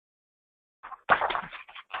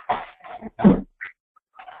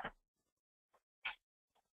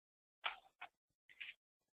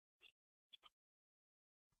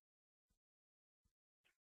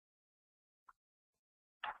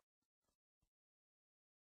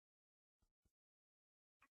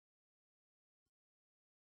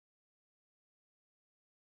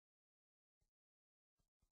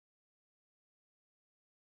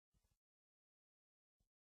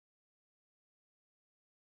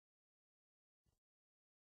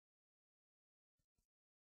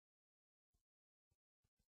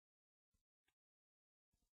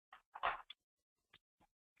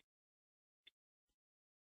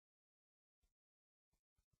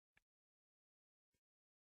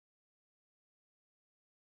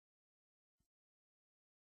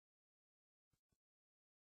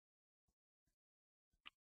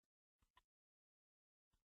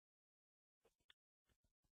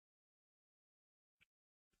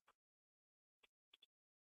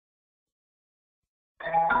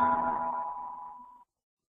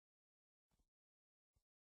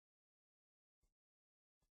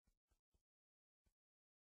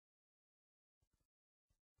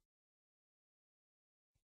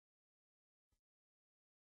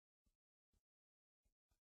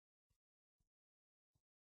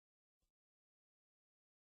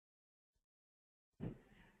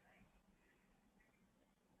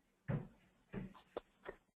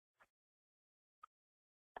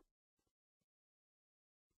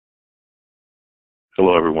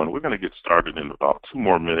Hello, everyone. We're going to get started in about 2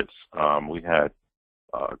 more minutes. We had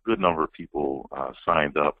a good number of people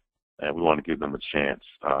signed up, and we want to give them a chance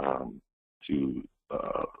to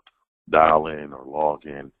dial in or log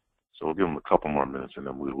in. So we'll give them a couple more minutes, and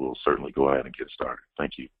then we will certainly go ahead and get started.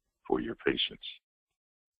 Thank you for your patience.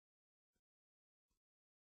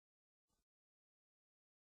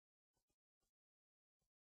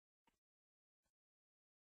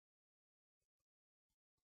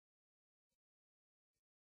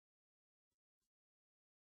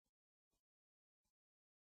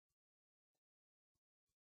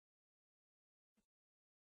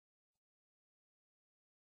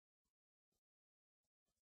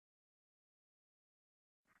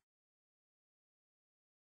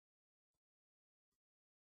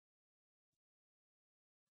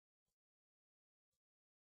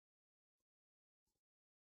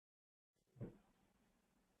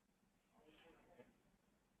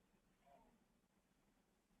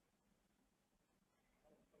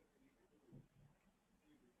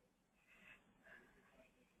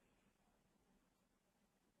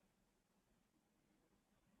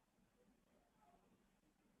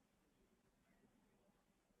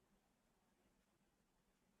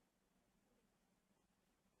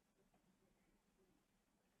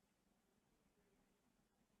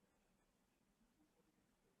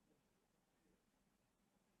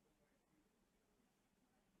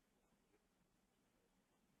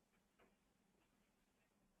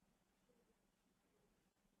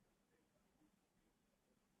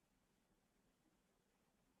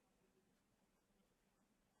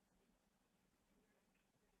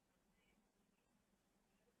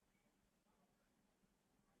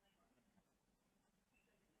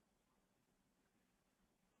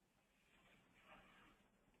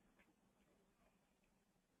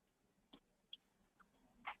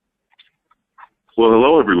 Well,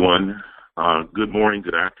 hello, everyone. Good morning,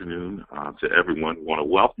 good afternoon to everyone. We want to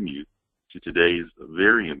welcome you to today's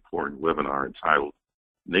very important webinar entitled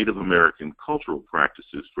Native American Cultural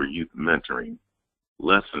Practices for Youth Mentoring,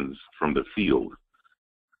 Lessons from the Field.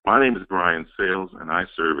 My name is Brian Sales, and I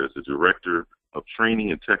serve as the Director of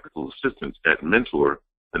Training and Technical Assistance at Mentor,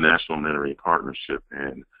 the National Mentoring Partnership,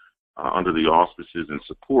 and under the auspices and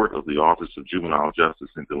support of the Office of Juvenile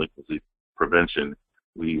Justice and Delinquency Prevention,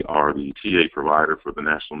 we are the TA provider for the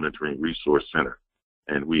National Mentoring Resource Center,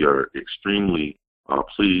 and we are extremely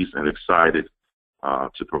pleased and excited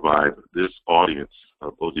to provide this audience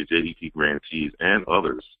of both the JDP grantees and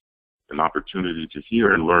others an opportunity to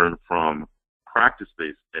hear and learn from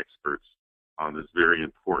practice-based experts on this very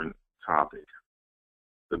important topic.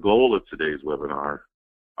 The goal of today's webinar,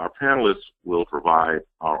 our panelists will provide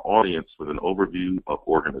our audience with an overview of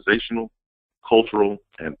organizational, cultural,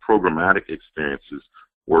 and programmatic experiences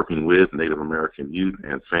working with Native American youth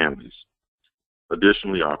and families.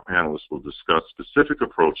 Additionally, our panelists will discuss specific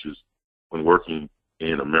approaches when working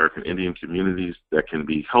in American Indian communities that can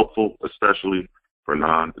be helpful, especially for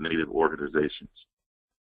non-Native organizations.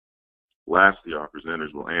 Lastly, our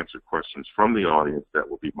presenters will answer questions from the audience that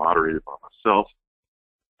will be moderated by myself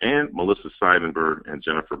and Melissa Seidenberg and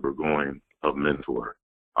Jennifer Burgoyne of Mentor.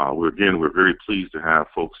 We're very pleased to have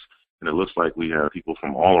folks, and it looks like we have people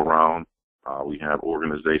from all around. We have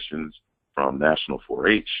organizations from National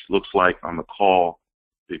 4-H, looks like, on the call,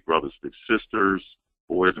 Big Brothers, Big Sisters,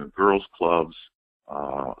 Boys and Girls Clubs,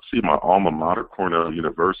 see my alma mater, Cornell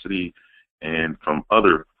University, and from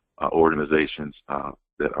other organizations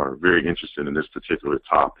that are very interested in this particular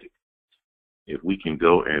topic. If we can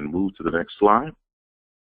go and move to the next slide.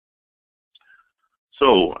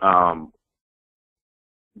 So,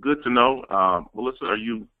 good to know. Melissa, are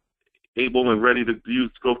you able and ready to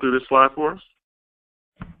go through this slide for us?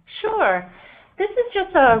 Sure. This is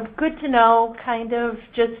just a good to know, kind of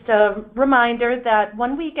just a reminder that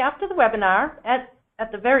 1 week after the webinar,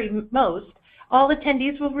 at the very most, all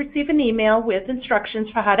attendees will receive an email with instructions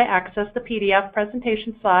for how to access the PDF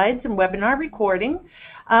presentation slides and webinar recording,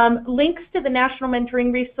 links to the National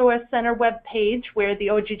Mentoring Resource Center webpage where the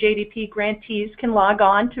OJJDP grantees can log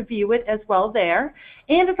on to view it as well there,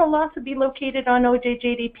 and it will also be located on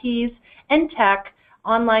OJJDP's NTech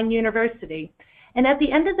online university. And at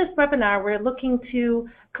the end of this webinar, we're looking to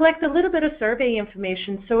collect a little bit of survey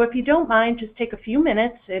information. So if you don't mind, just take a few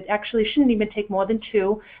minutes. It actually shouldn't even take more than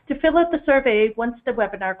 2 to fill out the survey once the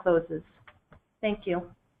webinar closes. Thank you.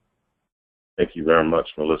 Thank you very much,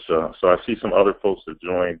 Melissa. So I see some other folks that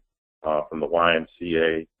joined from the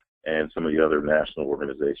YMCA and some of the other national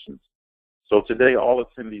organizations. So today, all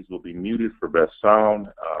attendees will be muted for best sound.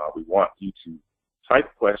 We want you to type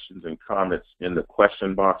questions and comments in the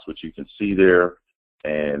question box, which you can see there,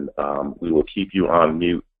 and we will keep you on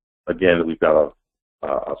mute. Again, we've got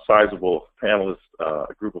a sizable panelist,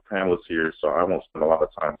 a group of panelists here, so I won't spend a lot of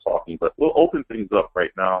time talking, but we'll open things up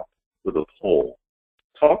right now with a poll.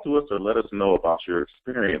 Talk to us or let us know about your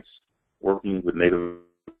experience working with Native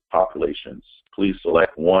populations. Please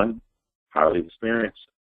select 1, highly experienced,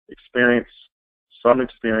 experience, some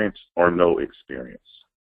experience, or no experience.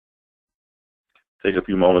 Take a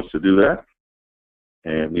few moments to do that,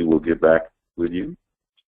 and we will get back with you.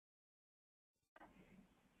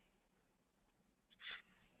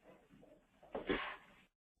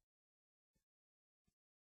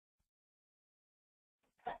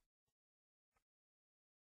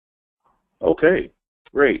 Okay,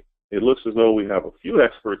 great. It looks as though we have a few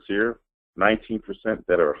experts here, 19%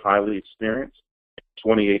 that are highly experienced,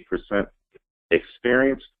 28%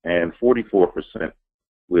 experienced, and 44%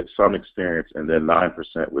 with some experience, and then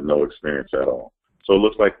 9% with no experience at all. So it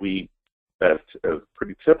looks like that's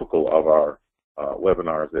pretty typical of our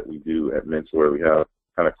webinars that we do at Mentor. We have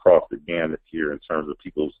kind of crossed the gamut here in terms of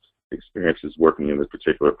people's experiences working in this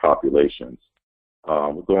particular populations.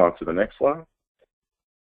 We'll go on to the next slide.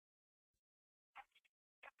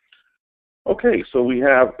 Okay, so we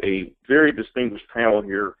have a very distinguished panel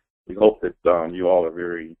here. We hope that you all are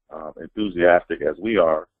very enthusiastic, as we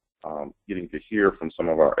are, getting to hear from some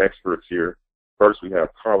of our experts here. First, we have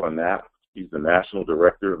Carla Knapp. She's the National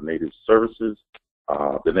Director of Native Services,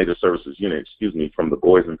 the Native Services Unit, from the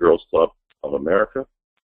Boys and Girls Club of America.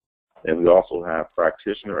 And we also have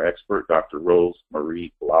practitioner expert, Dr.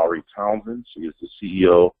 Marie Lowry-Townsend. She is the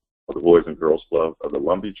CEO of the Boys and Girls Club of the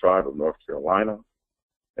Lumbee tribe of North Carolina.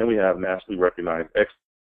 And we have nationally recognized expert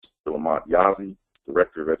Lamont Yazzie,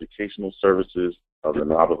 Director of Educational Services of the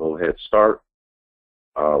Navajo Head Start.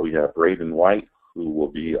 We have Brayden White, who will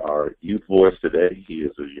be our youth voice today. He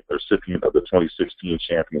is a recipient of the 2016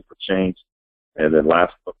 Champion for Change. And then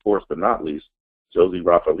last, of course, but not least, Josie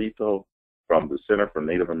Raphaelito from the Center for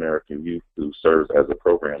Native American Youth, who serves as a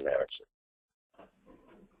program manager.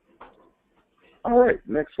 All right,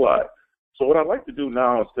 next slide. So what I'd like to do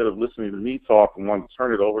now, instead of listening to me talk, I want to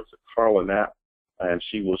turn it over to Carla Knapp, and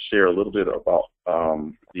she will share a little bit about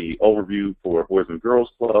the overview for Boys and Girls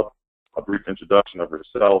Club, a brief introduction of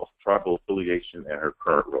herself, tribal affiliation, and her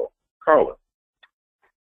current role. Carla.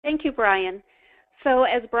 Thank you, Brian. So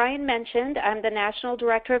as Brian mentioned, I'm the National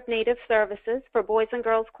Director of Native Services for Boys and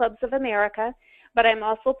Girls Clubs of America, but I'm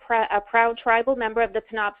also a proud tribal member of the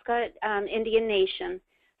Penobscot Indian Nation.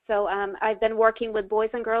 So I've been working with Boys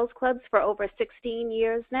and Girls Clubs for over 16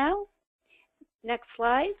 years now. Next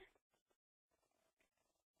slide.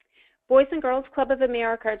 Boys and Girls Club of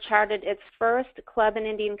America chartered its first club in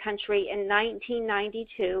Indian Country in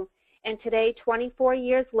 1992, and today, 24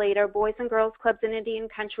 years later, Boys and Girls Clubs in Indian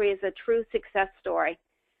Country is a true success story.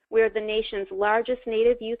 We are the nation's largest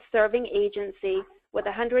Native youth serving agency with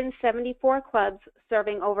 174 clubs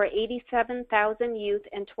serving over 87,000 youth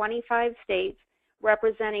in 25 states,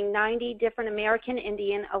 representing 90 different American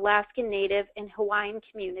Indian, Alaskan Native, and Hawaiian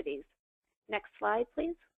communities. Next slide,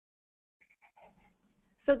 please.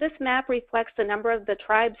 So this map reflects the number of the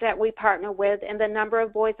tribes that we partner with and the number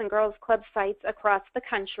of Boys and Girls Club sites across the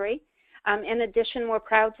country. In addition, we're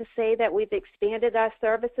proud to say that we've expanded our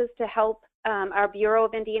services to help our Bureau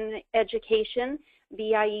of Indian Education,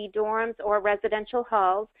 BIE dorms, or residential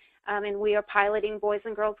halls, and we are piloting Boys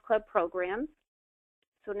and Girls Club programs.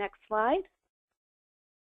 So next slide.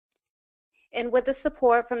 And with the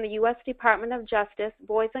support from the U.S. Department of Justice,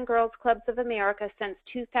 Boys and Girls Clubs of America since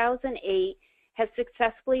 2008 has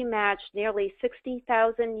successfully matched nearly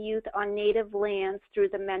 60,000 youth on Native lands through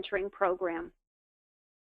the mentoring program.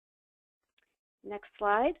 Next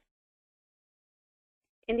slide.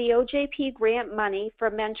 And the OJP grant money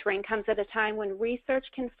for mentoring comes at a time when research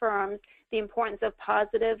confirms the importance of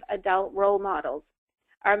positive adult role models.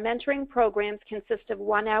 Our mentoring programs consist of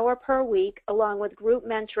 1 hour per week, along with group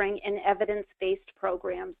mentoring and evidence-based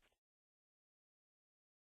programs.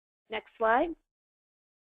 Next slide.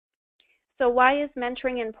 So why is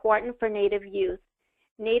mentoring important for Native youth?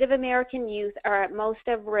 Native American youth are at most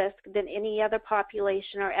at risk than any other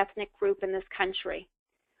population or ethnic group in this country.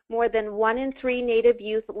 More than 1 in 3 Native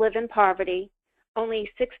youth live in poverty. Only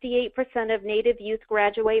 68% of Native youth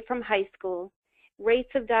graduate from high school.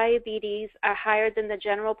 Rates of diabetes are higher than the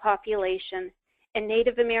general population, and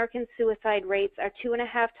Native American suicide rates are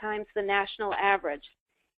 2.5 times the national average.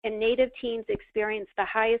 And Native teens experience the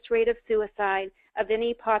highest rate of suicide of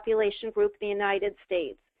any population group in the United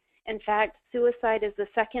States. In fact, suicide is the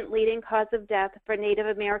second leading cause of death for Native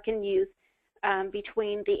American youth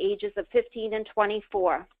between the ages of 15 and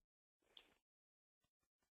 24.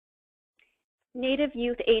 Native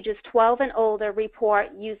youth ages 12 and older report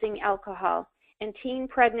using alcohol, and teen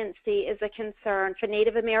pregnancy is a concern for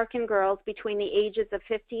Native American girls between the ages of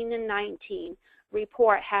 15 and 19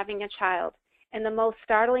 report having a child. And the most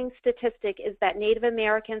startling statistic is that Native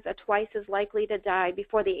Americans are twice as likely to die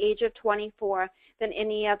before the age of 24 than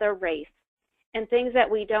any other race. And things that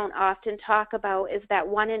we don't often talk about is that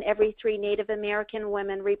 1 in every 3 Native American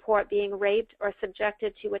women report being raped or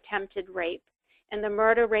subjected to attempted rape. And the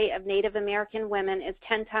murder rate of Native American women is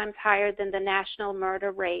 10 times higher than the national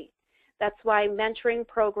murder rate. That's why mentoring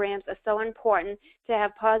programs are so important, to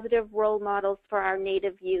have positive role models for our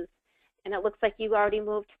Native youth. And it looks like you already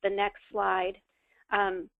moved to the next slide.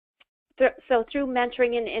 So through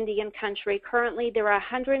mentoring in Indian country, currently there are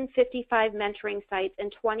 155 mentoring sites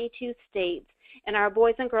in 22 states, and our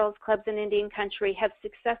Boys and Girls Clubs in Indian country have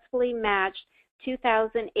successfully matched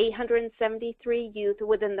 2,873 youth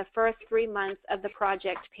within the first 3 months of the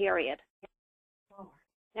project period.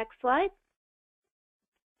 Next slide.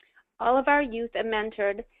 All of our youth are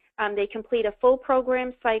mentored. They complete a full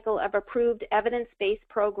program cycle of approved evidence-based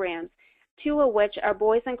programs, 2 of which are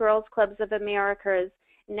Boys and Girls Clubs of America's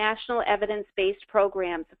national evidence-based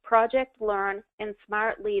programs, Project Learn and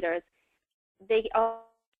Smart Leaders. They all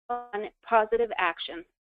on positive action.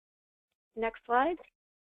 Next slide.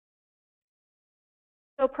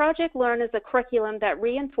 So Project Learn is a curriculum that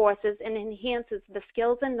reinforces and enhances the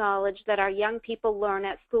skills and knowledge that our young people learn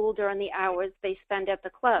at school during the hours they spend at the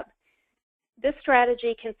club. This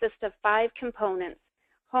strategy consists of 5 components: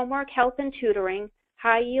 homework, help, and tutoring,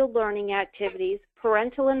 high-yield learning activities,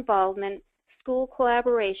 parental involvement, school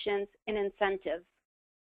collaborations, and incentives.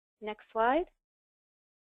 Next slide.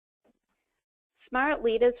 Smart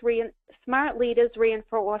Leaders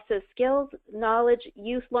reinforces skills, knowledge,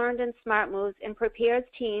 youth learned in smart moves, and prepares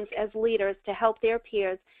teens as leaders to help their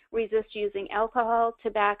peers resist using alcohol,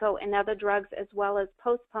 tobacco, and other drugs, as well as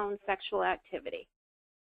postpone sexual activity.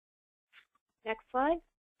 Next slide.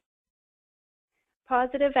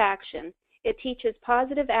 Positive action. It teaches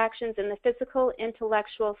positive actions in the physical,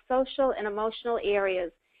 intellectual, social, and emotional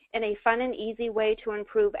areas in a fun and easy way to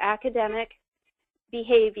improve academic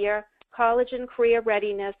behavior, college and career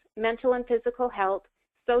readiness, mental and physical health,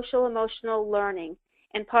 social emotional learning,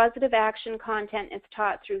 and positive action content is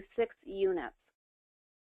taught through 6 units.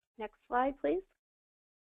 Next slide, please.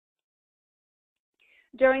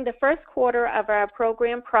 During the first quarter of our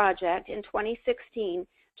program project in 2016,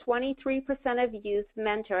 23% of youth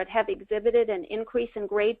mentored have exhibited an increase in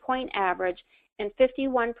grade point average, and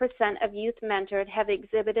 51% of youth mentored have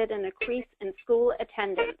exhibited an increase in school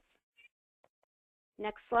attendance.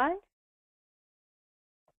 Next slide.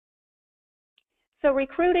 So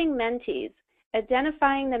recruiting mentees.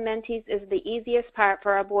 Identifying the mentees is the easiest part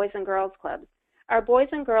for our Boys and Girls Clubs. Our Boys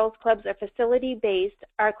and Girls Clubs are facility-based.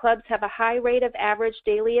 Our clubs have a high rate of average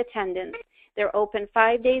daily attendance. They're open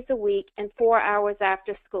 5 days a week and 4 hours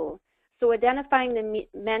after school. So identifying the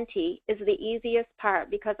mentee is the easiest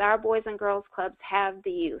part because our Boys and Girls Clubs have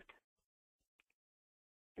the youth.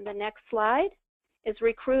 And the next slide is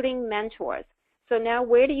recruiting mentors. So now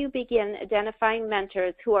where do you begin identifying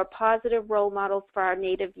mentors who are positive role models for our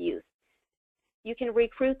Native youth? You can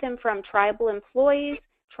recruit them from tribal employees,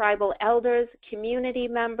 tribal elders, community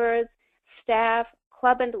members, staff,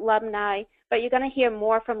 club alumni, but you're going to hear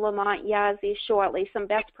more from Lamont Yazzie shortly, some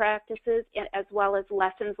best practices as well as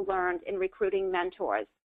lessons learned in recruiting mentors.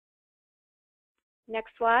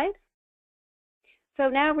 Next slide. So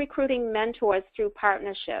now recruiting mentors through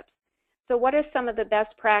partnerships. So what are some of the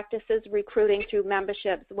best practices recruiting through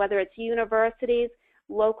memberships, whether it's universities,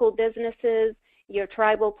 local businesses, your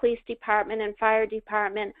tribal police department and fire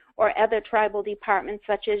department, or other tribal departments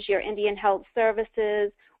such as your Indian Health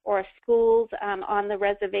Services or schools on the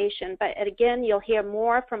reservation. But again, you'll hear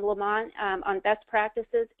more from Lamont on best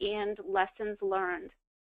practices and lessons learned.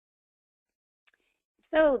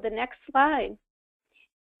 So the next slide.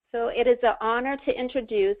 So it is an honor to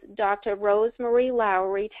introduce Dr. Marie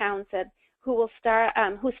Lowry-Townsend, who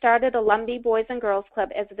started a Lumbee Boys and Girls Club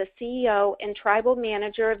as the CEO and Tribal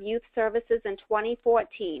Manager of Youth Services in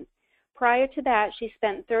 2014. Prior to that, she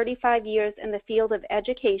spent 35 years in the field of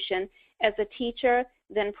education as a teacher,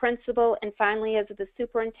 then principal, and finally as the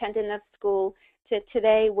superintendent of school to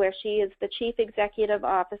today, where she is the Chief Executive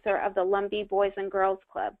Officer of the Lumbee Boys and Girls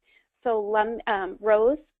Club. So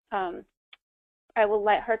Rose, I will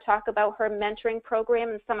let her talk about her mentoring program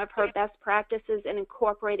and some of her best practices in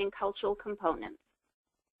incorporating cultural components.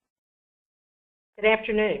 Good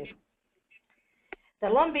afternoon. The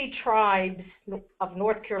Lumbee tribes of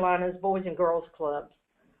North Carolina's Boys and Girls Clubs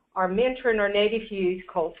are mentoring our Native youth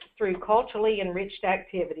through culturally enriched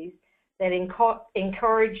activities that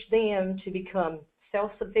encourage them to become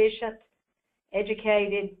self-sufficient,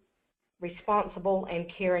 educated, responsible,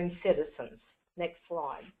 and caring citizens. Next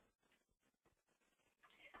slide.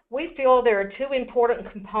 We feel there are two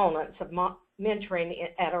important components of mentoring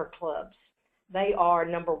at our clubs. They are,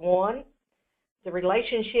 number one, the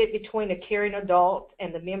relationship between a caring adult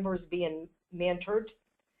and the members being mentored,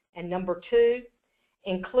 and number two,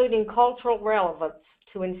 including cultural relevance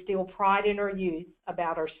to instill pride in our youth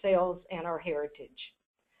about ourselves and our heritage.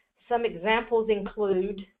 Some examples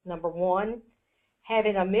include, number one,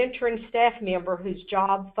 having a mentoring staff member whose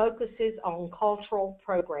job focuses on cultural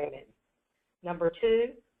programming. Number two,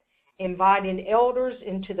 inviting elders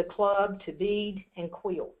into the club to bead and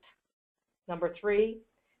quilt. Number three,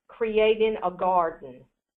 creating a garden.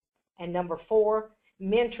 And number four,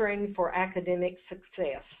 mentoring for academic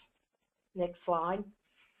success. Next slide.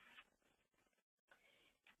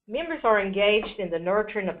 Members are engaged in the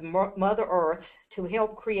nurturing of Mother Earth to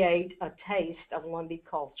help create a taste of Lumbee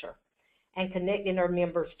culture and connecting our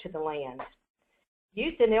members to the land.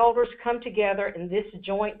 Youth and elders come together in this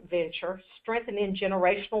joint venture, strengthening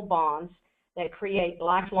generational bonds that create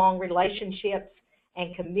lifelong relationships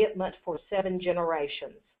and commitment for 7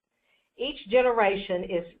 generations. Each generation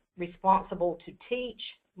is responsible to teach,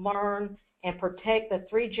 learn, and protect the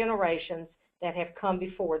 3 generations that have come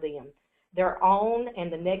before them, their own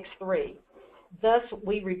and the next 3. Thus,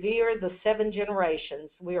 we revere the 7 generations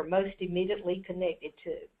we are most immediately connected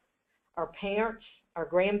to: our parents, our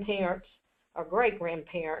grandparents, our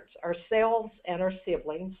great-grandparents, ourselves and our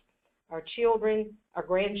siblings, our children, our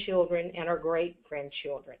grandchildren, and our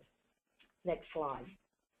great-grandchildren. Next slide.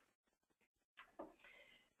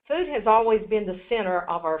 Food has always been the center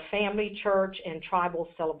of our family, church, and tribal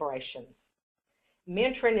celebrations.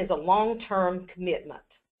 Mentoring is a long-term commitment.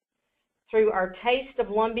 Through our taste of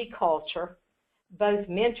Lumbee culture, both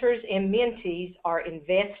mentors and mentees are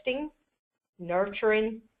investing,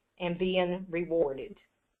 nurturing, and being rewarded.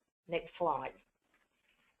 Next slide.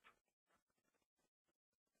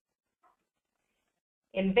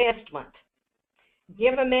 Investment.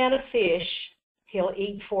 Give a man a fish, he'll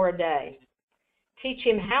eat for a day. Teach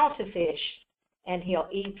him how to fish, and he'll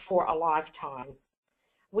eat for a lifetime.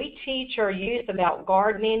 We teach our youth about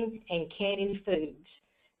gardening and canning foods,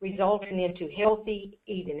 resulting into healthy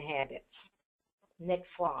eating habits. Next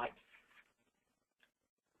slide.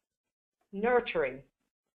 Nurturing.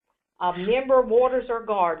 A member waters our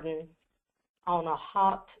garden on a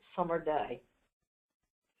hot summer day.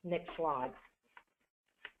 Next slide.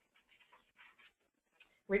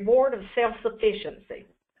 Reward of self-sufficiency.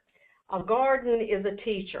 A garden is a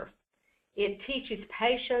teacher. It teaches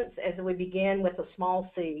patience as we begin with a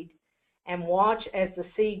small seed and watch as the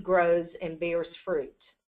seed grows and bears fruit.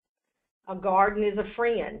 A garden is a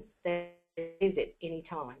friend that can visit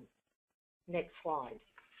anytime. Next slide.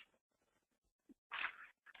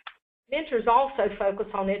 Mentors also focus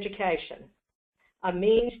on education, a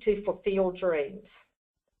means to fulfill dreams.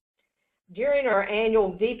 During our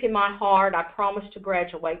annual Deep in My Heart, I Promise to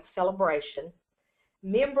Graduate celebration,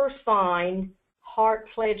 members signed heart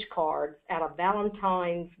pledge cards at a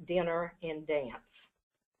Valentine's dinner and dance.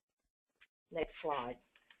 Next slide.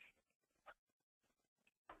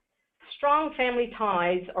 Strong family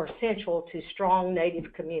ties are central to strong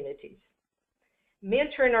Native communities.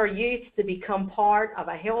 Mentoring our youth to become part of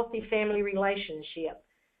a healthy family relationship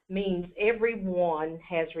means everyone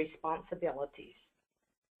has responsibilities.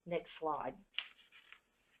 Next slide.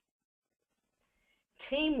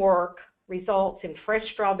 Teamwork results in fresh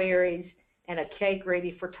strawberries and a cake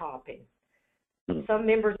ready for topping. Some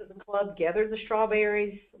members of the club gathered the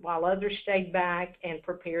strawberries while others stayed back and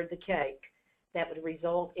prepared the cake that would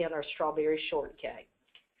result in our strawberry shortcake.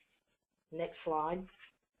 Next slide.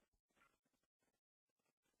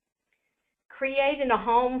 Creating a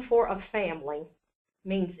home for a family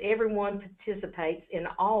means everyone participates in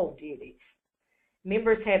all duties.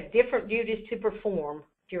 Members have different duties to perform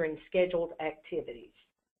during scheduled activities.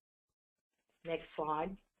 Next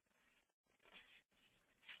slide.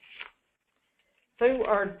 Through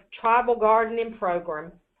our tribal gardening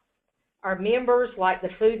program, our members, like the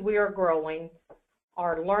food we are growing,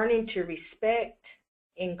 are learning to respect,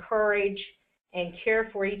 encourage, and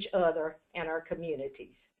care for each other and our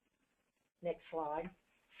communities. Next slide.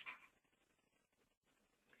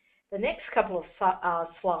 The next couple of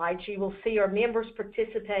slides, you will see our members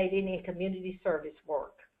participating in community service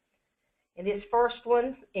work. In this first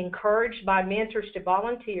one, encouraged by mentors to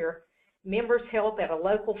volunteer, members help at a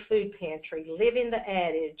local food pantry, living the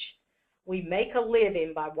adage, we make a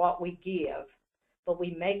living by what we give, but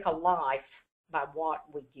we make a life by what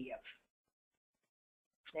we give.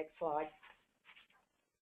 Next slide.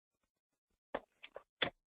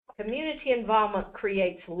 Community involvement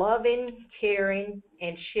creates loving, caring,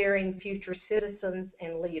 and sharing future citizens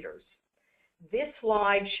and leaders. This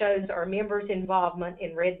slide shows our members' involvement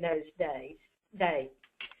in Red Nose Day.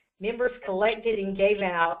 Members collected and gave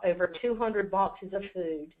out over 200 boxes of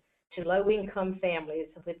food to low-income families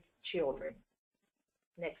with children.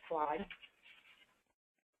 Next slide.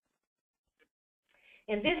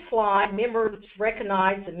 In this slide, members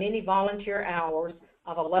recognize the many volunteer hours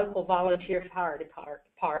of a local volunteer fire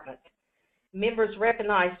department. Members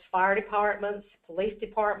recognize fire departments, police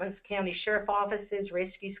departments, county sheriff offices,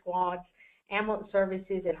 rescue squads, ambulance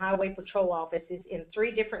services, and highway patrol offices in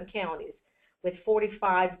 3 different counties with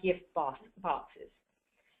 45 gift boxes.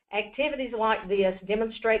 Activities like this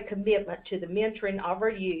demonstrate commitment to the mentoring of our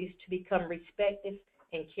youth to become respected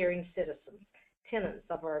and caring citizens, tenets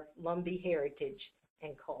of our Lumbee heritage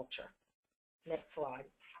and culture. Next slide.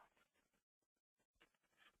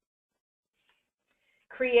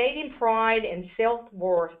 Creating pride and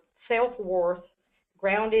self-worth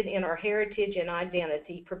grounded in our heritage and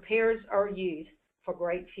identity prepares our youth for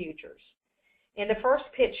great futures. In the first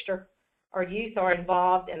picture, our youth are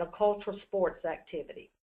involved in a cultural sports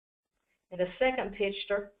activity. In the second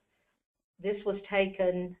picture, this was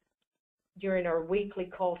taken during our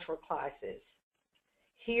weekly cultural classes.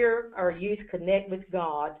 Here, our youth connect with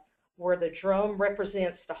God, where the drum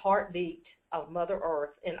represents the heartbeat of Mother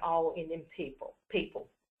Earth and all Indian people.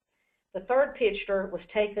 The third picture was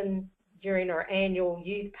taken during our annual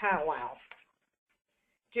youth powwow.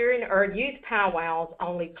 During our youth powwows,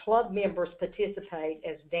 only club members participate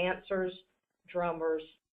as dancers, drummers,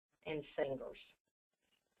 and singers.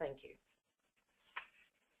 Thank you.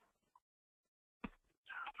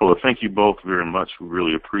 Well, thank you both very much. We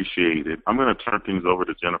really appreciate it. I'm going to turn things over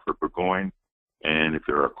to Jennifer Burgoyne, and if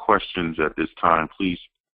there are questions at this time, please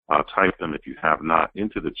type them, if you have not,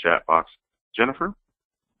 into the chat box. Jennifer?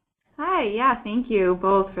 Hi, yeah, thank you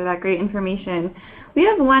both for that great information. We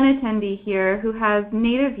have one attendee here who has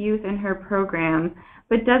Native youth in her program,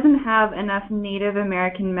 but doesn't have enough Native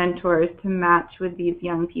American mentors to match with these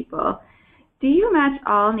young people. Do you match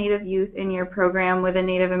all Native youth in your program with a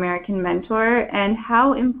Native American mentor, and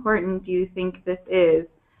how important do you think this is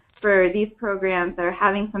for these programs that are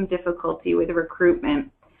having some difficulty with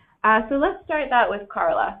recruitment? So let's start that with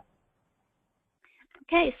Carla.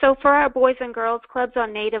 Okay, so for our Boys and Girls Clubs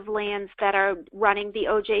on Native lands that are running the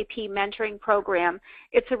OJP mentoring program,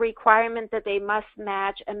 it's a requirement that they must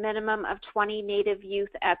match a minimum of 20 Native youth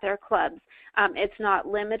at their clubs. It's not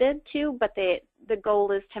limited to, but the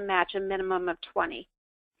goal is to match a minimum of 20.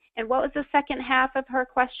 And what was the second half of her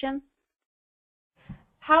question?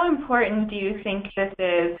 How important do you think this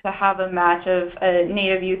is to have a match of a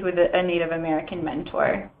Native youth with a Native American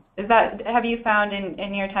mentor? Have you found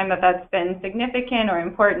in your time that that's been significant or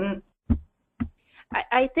important?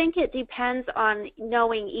 I think it depends on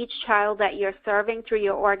knowing each child that you're serving through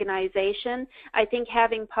your organization. I think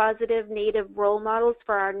having positive Native role models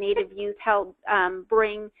for our Native youth help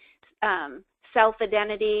bring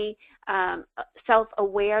self-identity,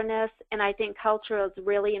 self-awareness, and I think culture is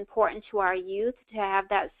really important to our youth to have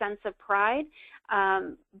that sense of pride.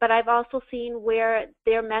 But I've also seen where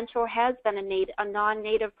their mentor has been a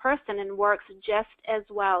non-native person and works just as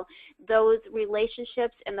well. Those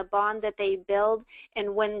relationships and the bond that they build,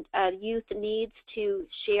 and when a youth needs to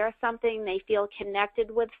share something, they feel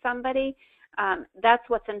connected with somebody, that's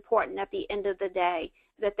what's important at the end of the day,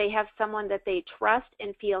 that they have someone that they trust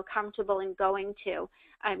and feel comfortable in going to.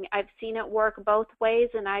 I've seen it work both ways,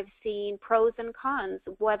 and I've seen pros and cons,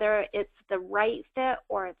 whether it's the right fit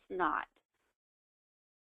or it's not.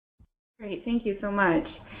 Great, thank you so much.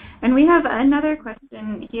 And we have another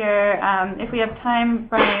question here, if we have time,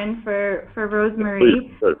 Brian, for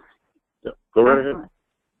Rosemary. Please, yeah, go right ahead.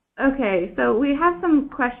 Okay, so we have some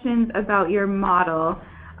questions about your model.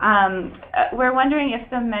 We're wondering if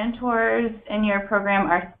the mentors in your program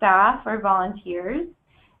are staff or volunteers,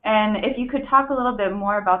 and if you could talk a little bit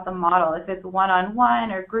more about the model, if it's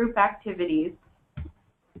one-on-one or group activities.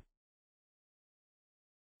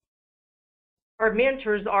 Our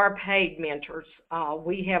mentors are paid mentors.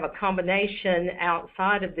 We have a combination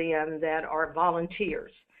outside of them that are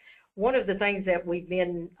volunteers. One of the things that we've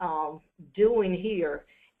been doing here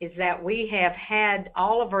is that we have had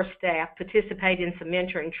all of our staff participate in some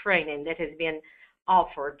mentoring training that has been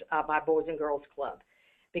offered by Boys and Girls Club,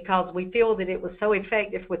 because we feel that it was so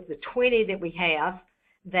effective with the 20 that we have,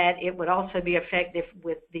 that it would also be effective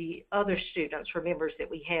with the other students or members that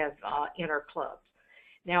we have in our clubs.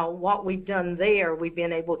 Now, what we've done there, we've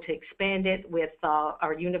been able to expand it with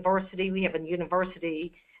our university. We have a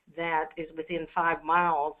university that is within 5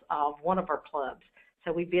 miles of one of our clubs.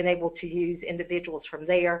 So we've been able to use individuals from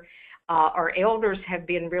there. Our elders have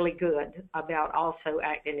been really good about also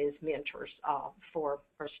acting as mentors for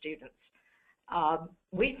our students.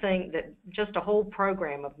 We think that just a whole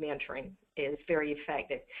program of mentoring is very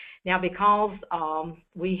effective. Now, because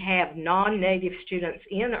we have non-native students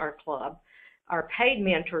in our club, our paid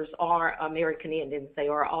mentors are American Indians. They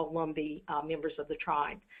are all Lumbee members of the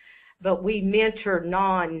tribe. But we mentor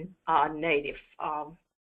non-native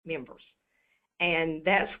members. And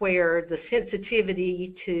that's where the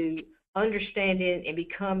sensitivity to understanding and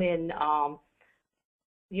becoming,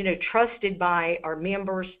 trusted by our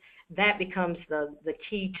members, that becomes the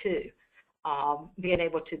key to being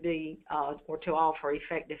able to be or to offer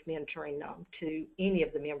effective mentoring to any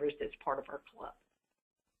of the members that's part of our club.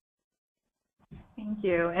 Thank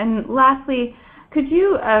you. And lastly, could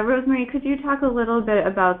you, Rosemary, could you talk a little bit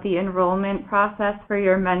about the enrollment process for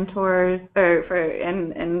your mentors,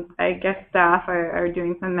 and I guess staff are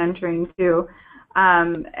doing some mentoring too,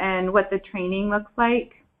 and what the training looks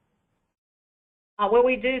like? Well,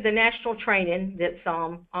 we do the national training that's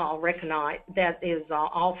recognized, that is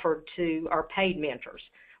offered to our paid mentors.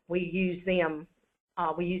 We use them,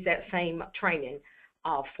 we use that same training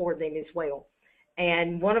for them as well.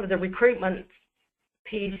 And one of the recruitment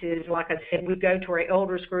pieces, like I said, we go to our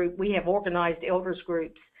elders group. We have organized elders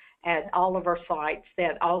groups at all of our sites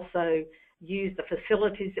that also use the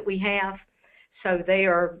facilities that we have. So they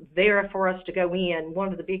are there for us to go in.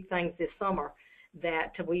 One of the big things this summer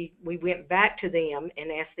that we went back to them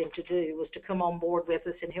and asked them to do was to come on board with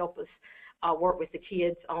us and help us work with the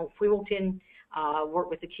kids on quilting, work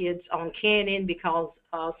with the kids on canning, because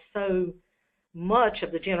so much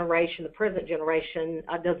of the generation, the present generation,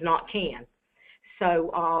 does not can.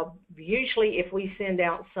 So usually if we send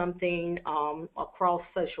out something across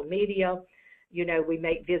social media, we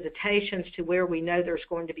make visitations to where we know there's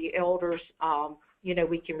going to be elders,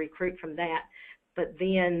 we can recruit from that. But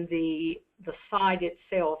then the side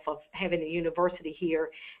itself of having a university here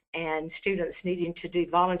and students needing to do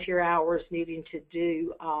volunteer hours, needing to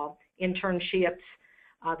do internships,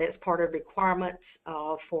 that's part of requirements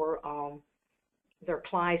for their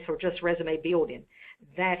class, or just resume building.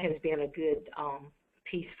 That has been a good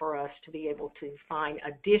piece for us to be able to find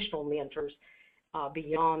additional mentors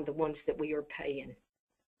beyond the ones that we are paying.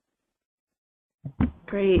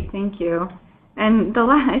 Great, thank you. And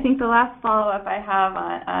I think the last follow-up I have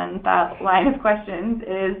on that line of questions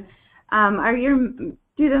is,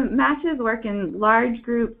 do the matches work in large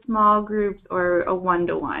groups, small groups, or a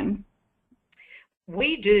one-to-one?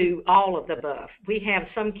 We do all of the above. We have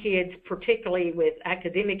some kids, particularly with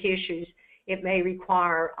academic issues, it may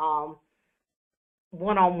require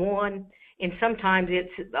one-on-one, and sometimes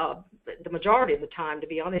it's, the majority of the time, to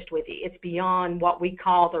be honest with you, it's beyond what we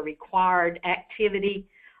call the required activity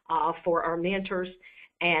for our mentors,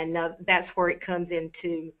 and that's where it comes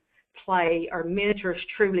into play. Our mentors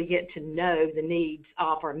truly get to know the needs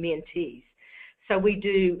of our mentees. So we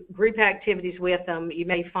do group activities with them. You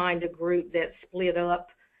may find a group that's split up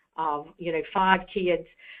of, 5 kids,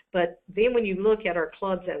 But then when you look at our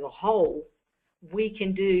clubs as a whole, we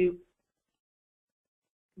can do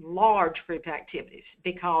large group activities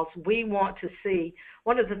because we want to see,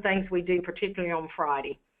 one of the things we do particularly on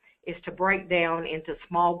Friday is to break down into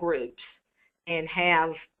small groups and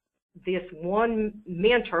have this one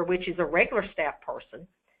mentor, which is a regular staff person,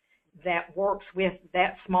 that works with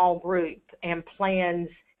that small group and plans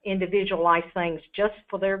individualized things just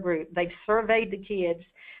for their group. They've surveyed the kids.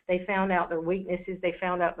 They found out their weaknesses. They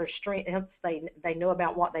found out their strengths. They know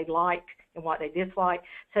about what they like and what they dislike.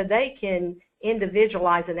 So they can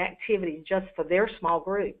individualize an activity just for their small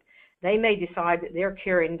group. They may decide that they're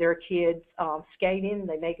carrying their kids skating.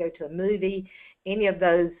 They may go to a movie, any of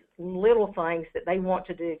those little things that they want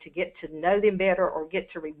to do to get to know them better or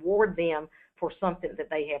get to reward them for something that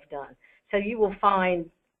they have done. So you will find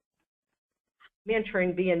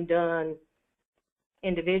mentoring being done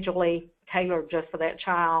individually, tailored just for that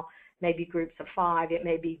child, maybe groups of 5, it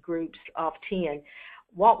may be groups of 10.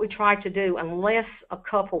 What we try to do, unless a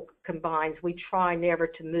couple combines, we try never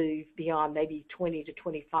to move beyond maybe 20 to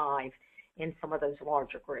 25 in some of those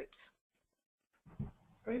larger groups.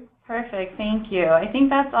 Perfect, thank you. I think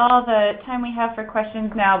that's all the time we have for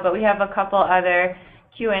questions now, but we have a couple other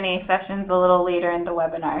Q&A sessions a little later in the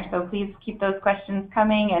webinar, so please keep those questions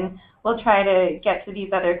coming and we'll try to get to these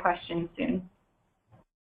other questions soon.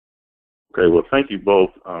 Okay, well, thank you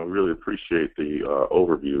both. I really appreciate the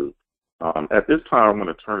overview. At this time, I'm going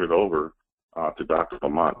to turn it over to Dr.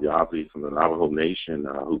 Lamont Yazzie from the Navajo Nation,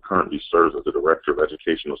 who currently serves as the Director of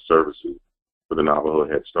Educational Services for the Navajo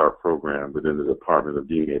Head Start program within the Department of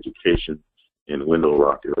Dean Education in Window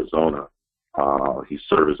Rock, Arizona. He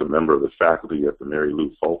served as a member of the faculty at the Marie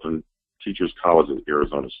Lowry-Townsend Teachers College at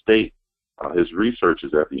Arizona State. His research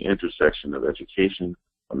is at the intersection of education,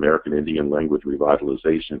 American Indian language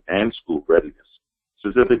revitalization, and school readiness.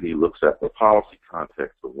 Specifically, he looks at the policy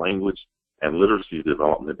context of language and literacy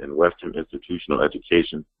development in Western institutional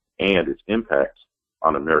education and its impacts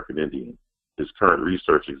on American Indians. His current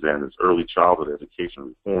research examines early childhood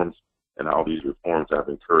education reforms and how these reforms have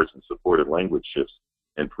encouraged and supported language shifts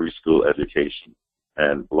in preschool education.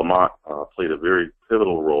 And Lamont played a very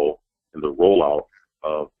pivotal role in the rollout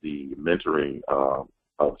of the mentoring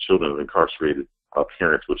of children of incarcerated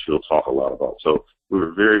parents, which he'll talk a lot about. So we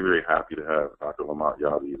were very, very happy to have Dr. Lamont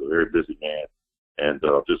Yazzie. He's a very busy man, and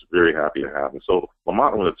just very happy to have him. So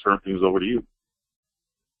Lamont, I want to turn things over to you.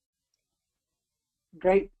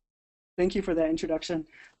 Great. Thank you for that introduction.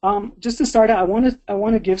 Just to start out, I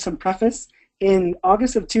want to give some preface. In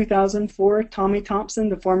August of 2004, Tommy Thompson,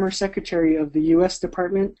 the former Secretary of the U.S.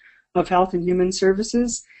 Department of Health and Human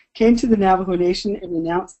Services, came to the Navajo Nation and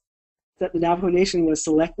announced that the Navajo Nation was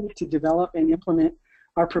selected to develop and implement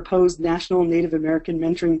our proposed National Native American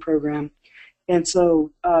Mentoring Program. And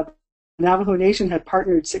so the Navajo Nation had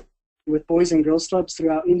partnered with Boys and Girls Clubs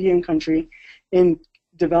throughout Indian country in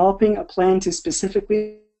developing a plan to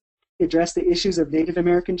specifically address the issues of Native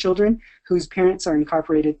American children whose parents are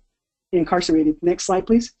incarcerated. Next slide,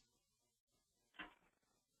 please.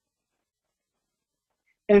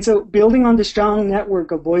 And so, building on the strong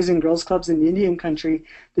network of Boys and Girls Clubs in Indian country,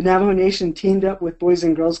 the Navajo Nation teamed up with Boys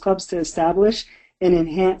and Girls Clubs to establish and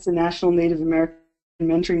enhance the National Native American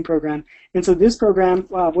Mentoring Program. And so this program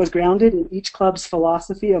was grounded in each club's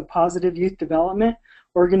philosophy of positive youth development,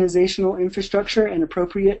 organizational infrastructure, and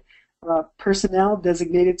appropriate personnel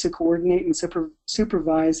designated to coordinate and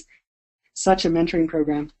supervise such a mentoring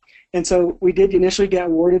program. And so we did initially get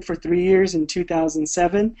awarded for 3 years in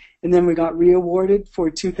 2007, and then we got re-awarded for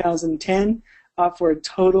 2010 for a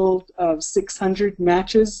total of 600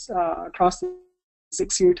 matches across the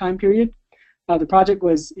 6-year time period. The project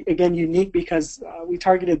was, again, unique because we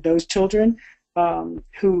targeted those children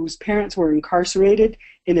whose parents were incarcerated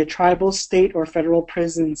in a tribal, state, or federal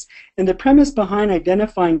prisons. And the premise behind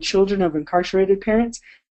identifying children of incarcerated parents,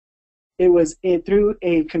 it was through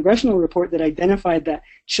a congressional report that identified that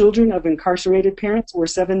children of incarcerated parents were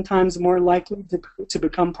 7 times more likely to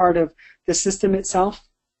become part of the system itself.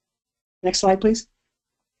 Next slide, please.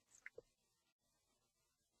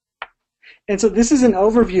 And so this is an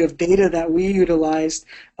overview of data that we utilized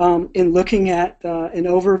in looking at an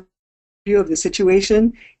overview of the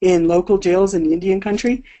situation in local jails in Indian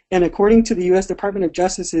country. And according to the U.S. Department of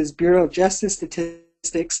Justice's Bureau of Justice Statistics,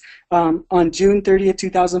 on June 30th,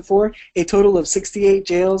 2004, a total of 68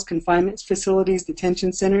 jails, confinement facilities,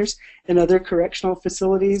 detention centers, and other correctional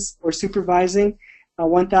facilities were supervising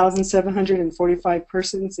 1,745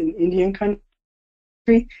 persons in Indian country.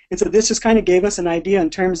 And so this just kind of gave us an idea in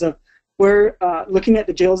terms of we're looking at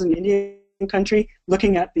the jails in Indian country,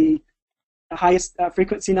 looking at the highest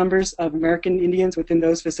frequency numbers of American Indians within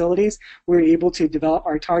those facilities, we were able to develop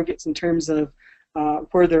our targets in terms of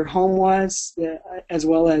where their home was, as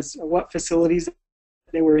well as what facilities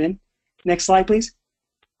they were in. Next slide, please.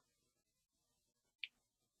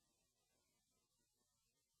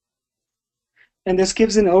 And this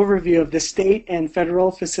gives an overview of the state and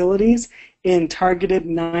federal facilities in targeted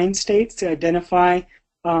 9 states to identify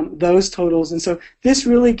those totals. And so this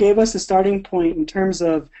really gave us a starting point in terms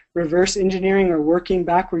of reverse engineering or working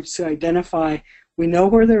backwards to identify, we know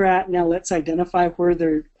where they're at, now let's identify where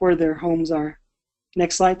their homes are.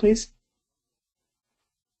 Next slide, please.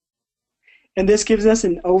 And this gives us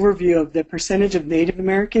an overview of the percentage of Native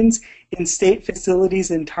Americans in state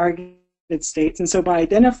facilities and targeted states. And so by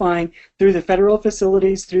identifying through the federal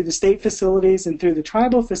facilities, through the state facilities, and through the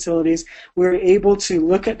tribal facilities, we're able to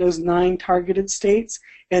look at those 9 targeted states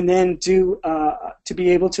and then to be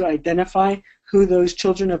able to identify who those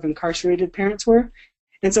children of incarcerated parents were.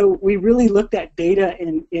 And so we really looked at data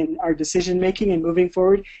in our decision making and moving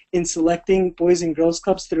forward in selecting Boys and Girls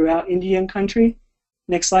Clubs throughout Indian country.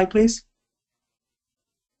 Next slide, please.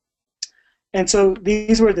 And so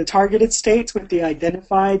these were the targeted states with the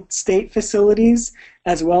identified state facilities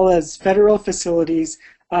as well as federal facilities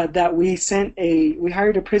that we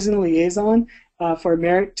hired a prison liaison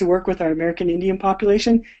to work with our American Indian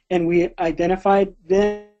population, and we identified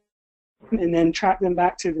them and then tracked them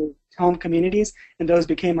back to the home communities, and those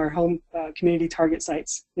became our home community target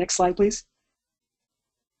sites. Next slide, please.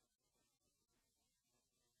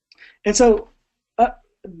 And so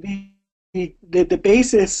the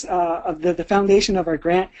basis of the foundation of our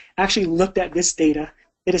grant actually looked at this data.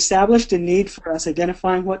 It established a need for us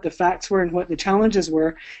identifying what the facts were and what the challenges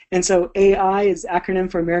were. And so AI is acronym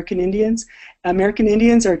for American Indians. American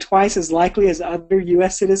Indians are twice as likely as other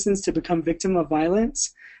U.S. citizens to become victim of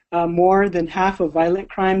violence. More than half of violent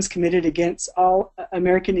crimes committed against all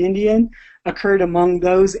American Indian occurred among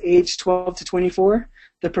those aged 12 to 24.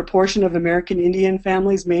 The proportion of American Indian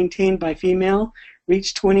families maintained by female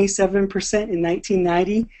reached 27% in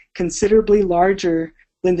 1990, considerably larger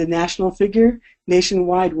than the national figure.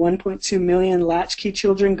 Nationwide, 1.2 million latchkey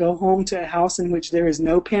children go home to a house in which there is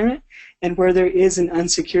no parent and where there is an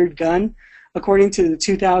unsecured gun. According to the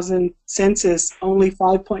 2000 census, only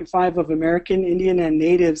 5.5% of American Indian and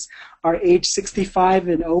Natives are age 65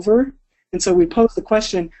 and over. And so we pose the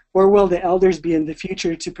question, where will the elders be in the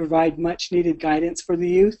future to provide much needed guidance for the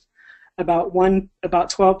youth? About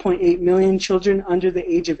 12.8 million children under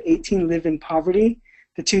the age of 18 live in poverty.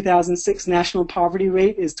 The 2006 national poverty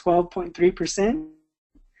rate is 12.3%.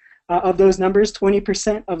 Of those numbers,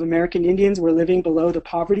 20% of American Indians were living below the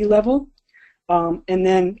poverty level. And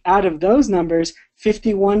then out of those numbers,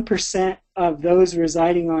 51% of those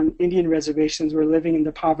residing on Indian reservations were living in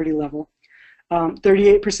the poverty level.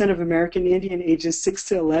 38% of American Indian ages 6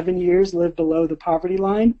 to 11 years live below the poverty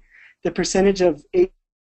line. The percentage of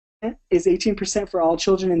is 18% for all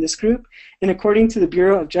children in this group. And according to the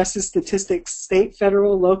Bureau of Justice Statistics, state,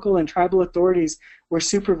 federal, local, and tribal authorities were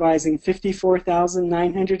supervising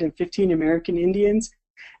 54,915 American Indians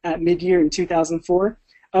at mid-year in 2004.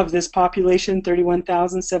 Of this population,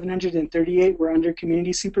 31,738 were under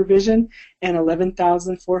community supervision, and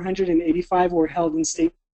 11,485 were held in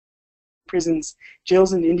state prisons.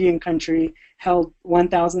 Jails in Indian country held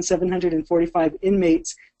 1,745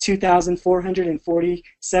 inmates,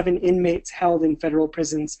 2,447 inmates held in federal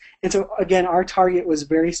prisons. And so, again, our target was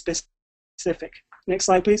very specific. Next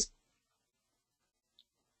slide, please.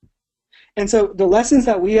 And so the lessons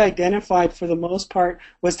that we identified for the most part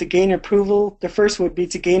was to gain approval. The first would be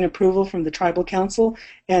to gain approval from the tribal council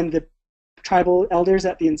and the tribal elders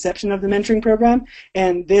at the inception of the mentoring program.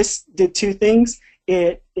 And this did 2 things.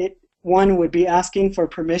 One would be asking for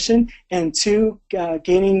permission, and 2,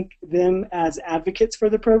 gaining them as advocates for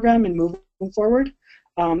the program and moving forward,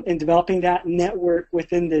 and developing that network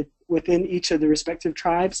within each of the respective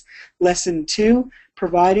tribes. Lesson 2,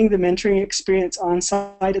 providing the mentoring experience on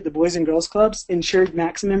site at the Boys and Girls Clubs ensured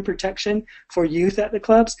maximum protection for youth at the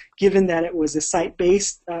clubs, given that it was a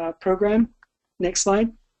site-based program. Next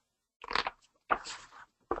slide.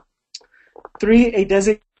 3, a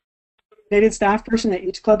designated staff person at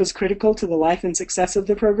each club is critical to the life and success of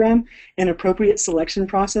the program. An appropriate selection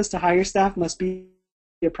process to hire staff must be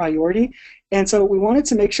a priority. And so we wanted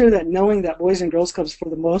to make sure that, knowing that Boys and Girls Clubs, for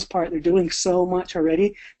the most part, they're doing so much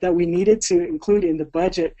already, that we needed to include in the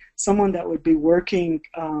budget someone that would be working,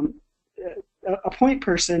 a point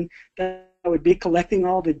person that would be collecting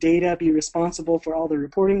all the data, be responsible for all the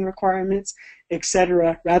reporting requirements,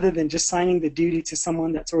 etc., rather than just signing the duty to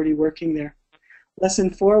someone that's already working there.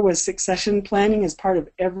 Lesson 4 was succession planning as part of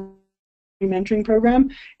every mentoring program,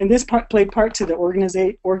 and this played part to the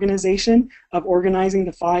organization of organizing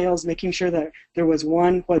the files, making sure that there was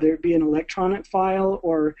one, whether it be an electronic file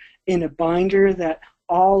or in a binder, that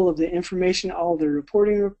all of the information, all the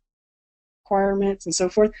reporting requirements and so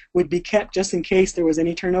forth would be kept just in case there was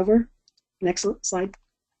any turnover. Next slide.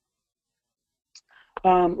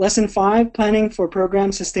 Lesson 5, planning for program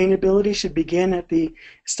sustainability should begin at the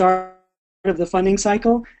start of the funding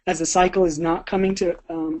cycle, as the cycle is not coming to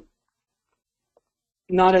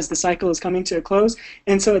as the cycle is coming to a close.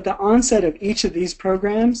 And so at the onset of each of these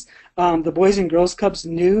programs, the Boys and Girls Clubs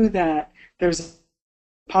knew that there's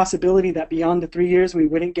a possibility that beyond the 3 years we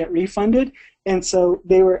wouldn't get refunded. And so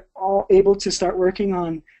they were all able to start working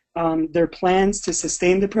on their plans to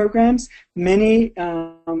sustain the programs. Many,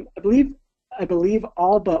 I believe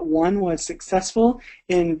all but one was successful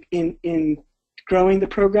in growing the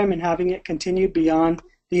program and having it continue beyond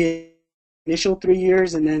the initial 3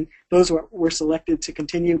 years, and then those were selected to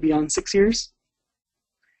continue beyond 6 years.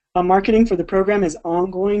 Marketing for the program is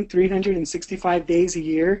ongoing, 365 days a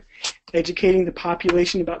year. Educating the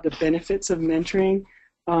population about the benefits of mentoring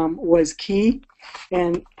was key,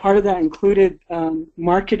 and part of that included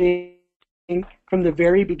marketing from the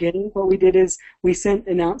very beginning. What we did is we sent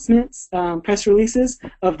announcements, press releases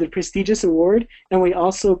of the prestigious award, and we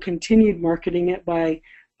also continued marketing it by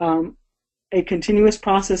a continuous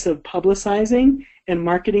process of publicizing and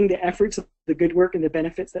marketing the efforts of the good work and the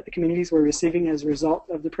benefits that the communities were receiving as a result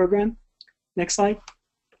of the program. Next slide.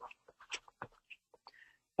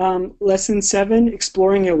 Lesson 7,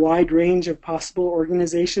 exploring a wide range of possible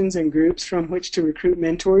organizations and groups from which to recruit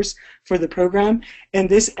mentors for the program. And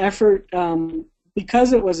this effort,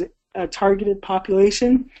 because it was a targeted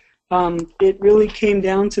population, it really came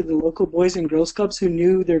down to the local Boys and Girls Clubs who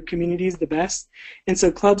knew their communities the best. And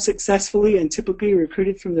so clubs successfully and typically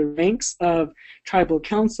recruited from the ranks of tribal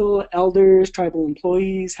council, elders, tribal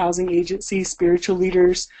employees, housing agencies, spiritual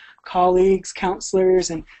leaders, colleagues,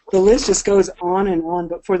 counselors, and the list just goes on and on.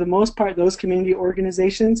 But for the most part, those community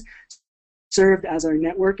organizations served as our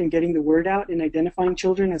network in getting the word out and identifying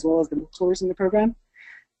children as well as the mentors in the program.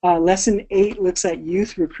 Lesson 8 looks at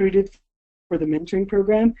youth recruited for the mentoring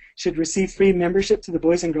program should receive free membership to the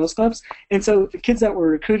Boys and Girls Clubs. And so the kids that were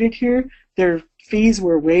recruited here, their fees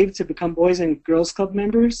were waived to become Boys and Girls Club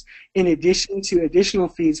members, in addition to additional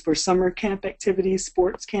fees for summer camp activities,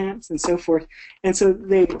 sports camps, and so forth. And so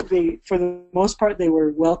they for the most part, they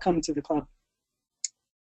were welcome to the club.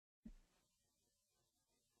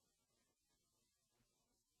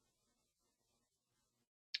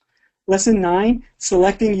 Lesson 9,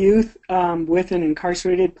 selecting youth with an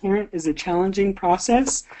incarcerated parent is a challenging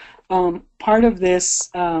process. Part of this,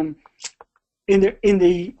 early in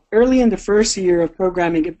the first year of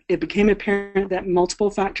programming, it became apparent that multiple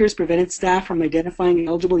factors prevented staff from identifying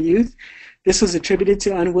eligible youth. This was attributed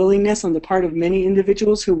to unwillingness on the part of many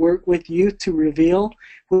individuals who work with youth to reveal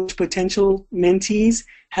which potential mentees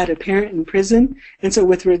had a parent in prison. And so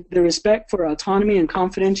with the respect for autonomy and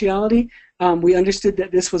confidentiality, we understood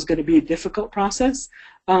that this was going to be a difficult process,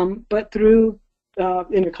 but through,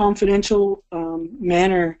 in a confidential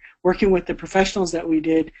manner, working with the professionals that we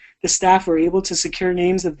did, the staff were able to secure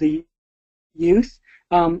names of the youth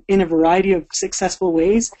in a variety of successful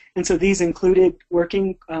ways. And so these included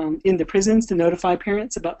working in the prisons to notify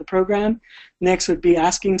parents about the program. Next would be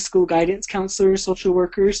asking school guidance counselors, social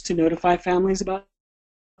workers to notify families about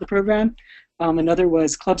the program. Another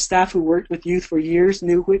was club staff who worked with youth for years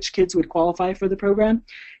knew which kids would qualify for the program.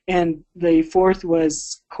 And the fourth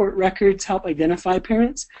was court records help identify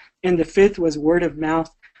parents. And the fifth was word of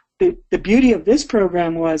mouth. The beauty of this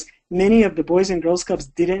program was many of the Boys and Girls Clubs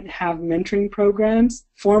didn't have mentoring programs,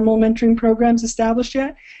 formal mentoring programs established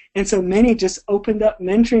yet. And so many just opened up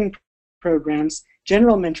mentoring programs,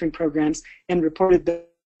 general mentoring programs, and reported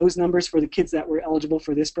those numbers for the kids that were eligible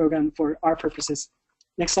for this program for our purposes.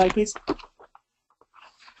 Next slide, please.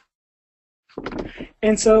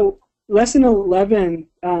 And so lesson 11,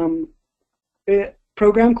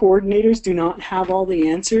 program coordinators do not have all the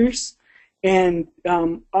answers, and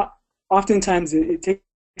oftentimes it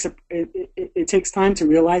takes time to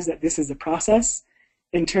realize that this is a process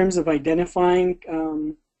in terms of identifying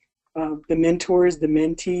the mentors, the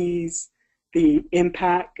mentees, the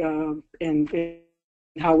impact, and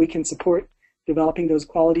how we can support developing those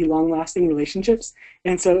quality, long-lasting relationships.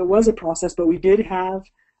 And so it was a process, but we did have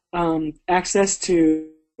access to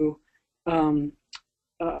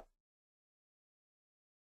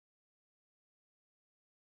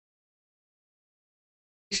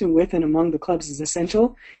with and among the clubs is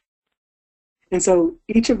essential. And so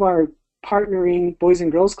each of our partnering Boys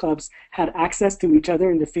and Girls Clubs had access to each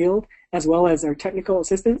other in the field, as well as our technical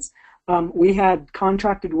assistants. We had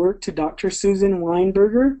contracted work to Dr. Susan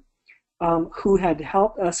Weinberger, who had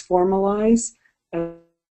helped us formalize a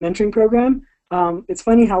mentoring program. It's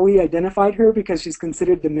funny how we identified her because she's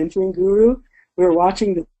considered the mentoring guru. We were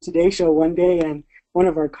watching the Today Show one day, and one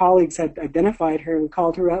of our colleagues had identified her. We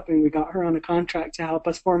called her up, and we got her on a contract to help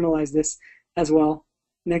us formalize this as well.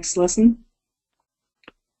 Next lesson.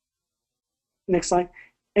 Next slide.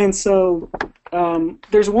 And so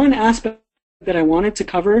there's one aspect that I wanted to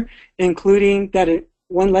cover, including that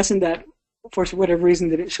one lesson that, for whatever reason,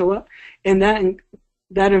 didn't show up, and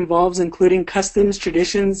that involves including customs,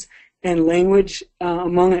 traditions, and language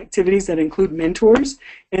among activities that include mentors.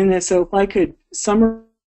 And so if I could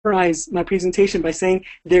summarize my presentation by saying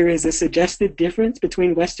there is a suggested difference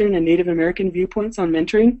between Western and Native American viewpoints on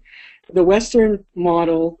mentoring. The Western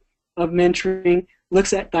model of mentoring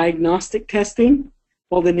looks at diagnostic testing,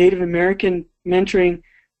 while the Native American mentoring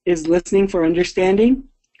is listening for understanding.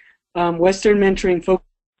 Western mentoring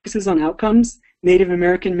focuses on outcomes. Native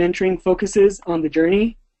American mentoring focuses on the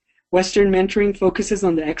journey. Western mentoring focuses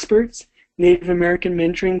on the experts. Native American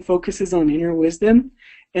mentoring focuses on inner wisdom.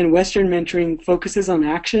 And Western mentoring focuses on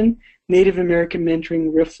action. Native American mentoring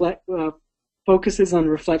focuses on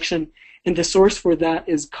reflection. And the source for that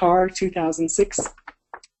is CAR 2006.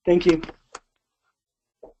 Thank you.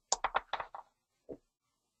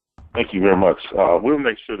 Thank you very much. We'll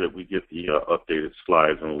make sure that we get the updated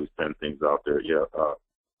slides when we send things out there. Yeah,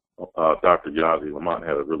 Dr. Yazzie, Lamont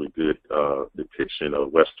had a really good depiction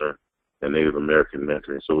of Western and Native American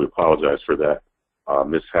mentoring, so we apologize for that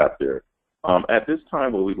mishap there. At this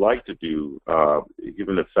time, what we'd like to do,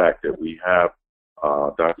 given the fact that we have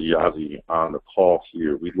Dr. Yazzie on the call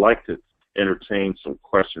here, we'd like to entertain some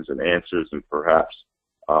questions and answers, and perhaps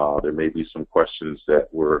there may be some questions that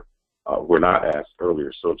were not asked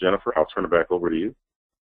earlier. So Jennifer, I'll turn it back over to you.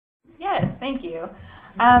 Yes, thank you.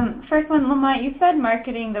 First one, Lamont, you said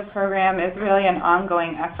marketing the program is really an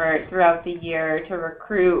ongoing effort throughout the year to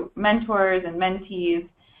recruit mentors and mentees.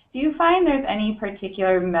 Do you find there's any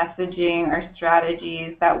particular messaging or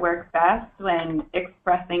strategies that work best when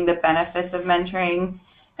expressing the benefits of mentoring?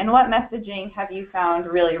 And what messaging have you found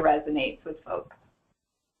really resonates with folks?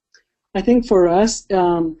 I think for us,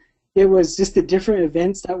 it was just the different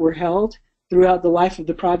events that were held throughout the life of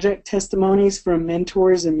the project, testimonies from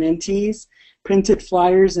mentors and mentees, printed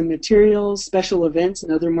flyers and materials, special events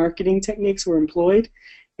and other marketing techniques were employed,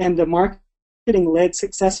 and the marketing led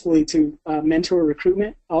successfully to mentor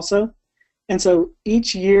recruitment also. And so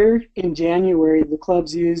each year in January, the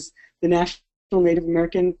clubs use the National Native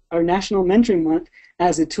American or National Mentoring Month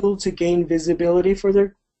as a tool to gain visibility for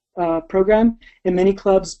their program, and many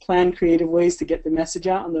clubs plan creative ways to get the message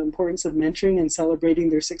out on the importance of mentoring and celebrating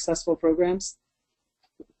their successful programs.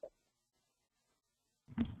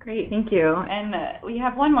 Great, thank you. And we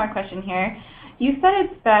have one more question here. You said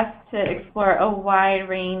it's best to explore a wide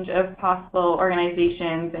range of possible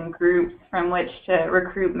organizations and groups from which to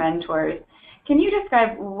recruit mentors. Can you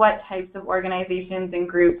describe what types of organizations and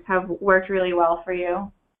groups have worked really well for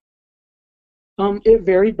you? It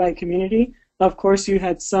varied by community. Of course, you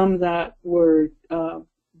had some that were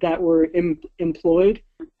employed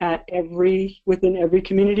at within every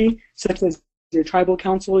community, such as your tribal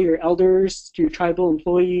council, your elders, your tribal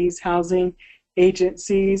employees, housing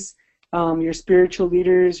agencies, your spiritual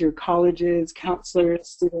leaders, your colleges, counselors,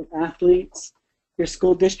 student athletes, your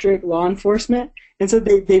school district, law enforcement, and so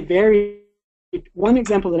they vary. One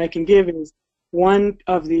example that I can give is one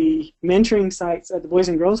of the mentoring sites at the Boys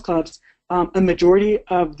and Girls Clubs. A majority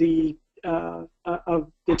of the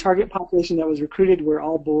target population that was recruited were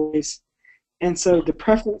all boys, and so the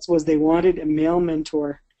preference was they wanted a male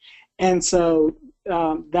mentor, and so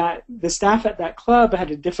that the staff at that club had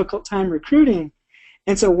a difficult time recruiting,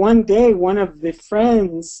 and so one day one of the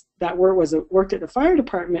friends that worked at the fire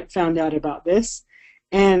department found out about this,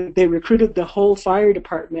 and they recruited the whole fire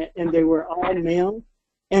department, and they were all male,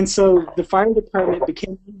 and so the fire department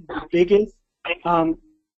became the biggest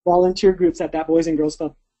volunteer groups at that Boys and Girls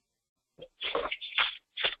Club.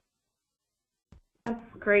 That's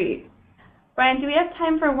great. Brian, do we have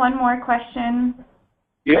time for one more question?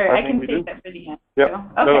 Yeah, or I can think we save do. it for the end. Yeah,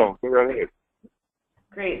 Okay. no, go right ahead.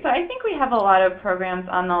 Great. So I think we have a lot of programs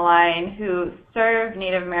on the line who serve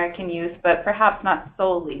Native American youth, but perhaps not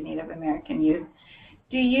solely Native American youth.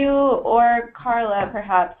 Do you or Carla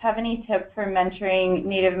perhaps have any tips for mentoring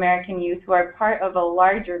Native American youth who are part of a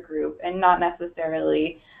larger group and not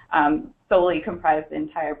necessarily solely comprise the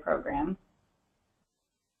entire program?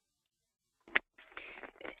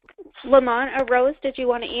 Lamont or Rose, did you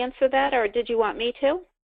want to answer that, or did you want me to?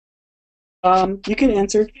 You can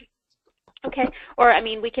answer. Okay, or I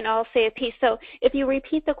mean, we can all say a piece. So if you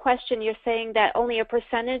repeat the question, you're saying that only a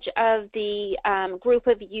percentage of the group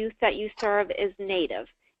of youth that you serve is Native.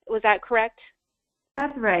 Was that correct?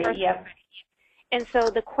 That's right, yep. And so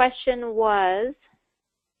the question was?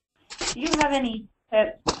 Do you have any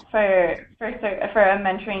tips for a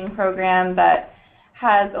mentoring program that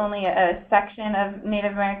has only a section of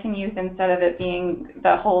Native American youth instead of it being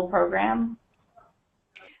the whole program?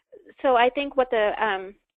 So I think what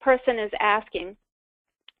the person is asking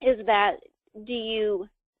is that, do you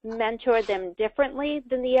mentor them differently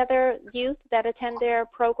than the other youth that attend their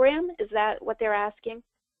program? Is that what they're asking?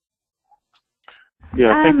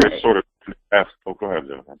 Yeah, I think they're sort of asked. Oh, go ahead,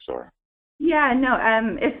 Jennifer. I'm sorry. Yeah, no.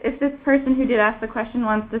 If this person who did ask the question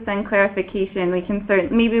wants to send clarification, we can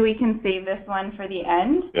maybe we can save this one for the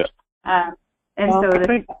end. Yeah. And so let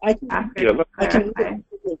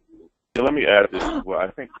me add this as well. I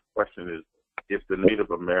think the question is, if the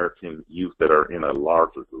Native American youth that are in a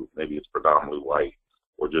larger group, maybe it's predominantly white,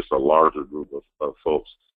 or just a larger group of folks,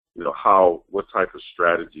 what type of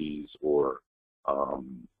strategies or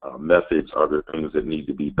methods are there, things that need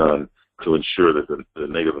to be done to ensure that the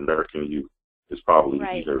Native American youth is probably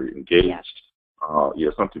either engaged,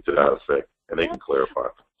 something to that effect, and they can clarify.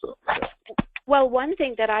 So, yeah. Well, one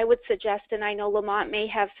thing that I would suggest, and I know Lamont may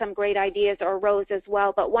have some great ideas, or Rose as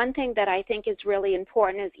well, but one thing that I think is really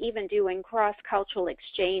important is even doing cross-cultural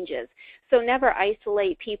exchanges. So never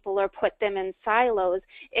isolate people or put them in silos,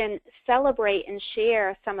 and celebrate and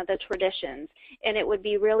share some of the traditions. And it would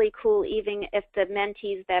be really cool even if the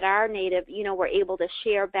mentees that are Native, were able to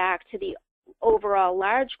share back to the overall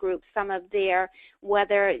large group some of their,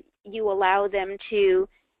 whether you allow them to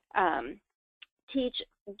teach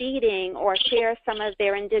beading or share some of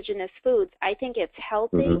their indigenous foods. I think it's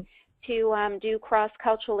healthy to do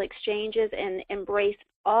cross-cultural exchanges and embrace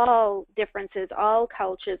all differences, all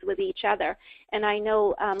cultures with each other. And I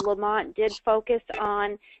know Lamont did focus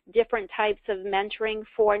on different types of mentoring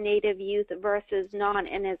for Native youth versus non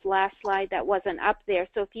in his last slide that wasn't up there.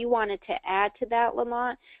 So if you wanted to add to that,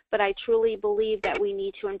 Lamont, but I truly believe that we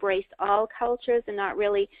need to embrace all cultures and not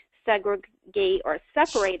really segregate or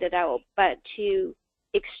separate it out, but to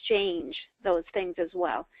exchange those things as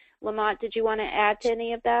well. Lamont, did you want to add to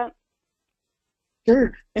any of that?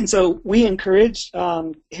 Sure. And so we encourage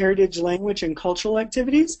heritage, language, and cultural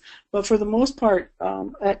activities, but for the most part,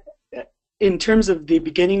 in terms of the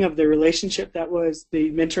beginning of the relationship, that was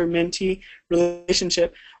the mentor-mentee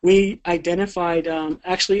relationship, we identified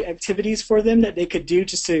actually activities for them that they could do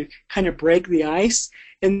just to kind of break the ice.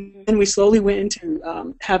 And then we slowly went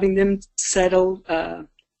into having them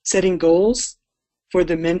setting goals for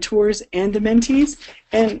the mentors and the mentees.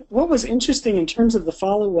 And what was interesting in terms of the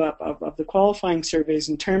follow-up of the qualifying surveys,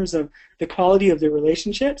 in terms of the quality of the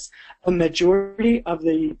relationships, a majority of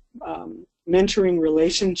the mentoring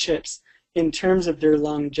relationships in terms of their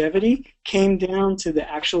longevity came down to the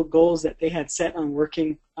actual goals that they had set on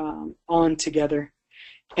working on together.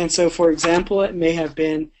 And so, for example, it may have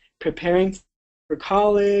been preparing for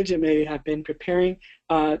college, it may have been preparing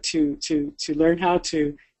to learn how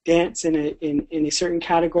to dance in a certain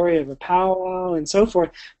category of a powwow and so forth.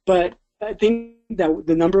 But I think that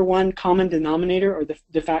the number one common denominator, or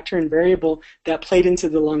the factor and variable that played into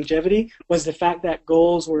the longevity, was the fact that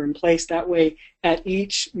goals were in place. That way, at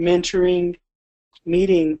each mentoring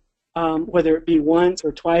meeting, whether it be once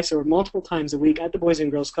or twice or multiple times a week at the Boys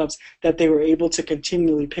and Girls Clubs, that they were able to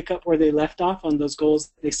continually pick up where they left off on those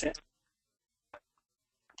goals they set.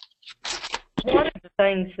 One of the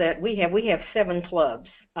things that we have 7 clubs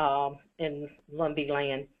in Lumbee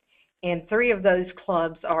land, and 3 of those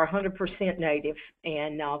clubs are 100% Native,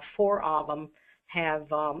 and 4 of them have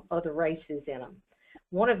other races in them.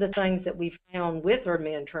 One of the things that we found with our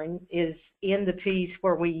mentoring is in the piece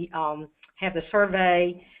where we have the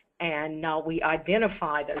survey and we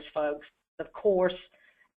identify those folks, of course,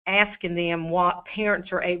 asking them what parents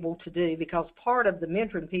are able to do, because part of the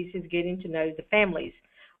mentoring piece is getting to know the families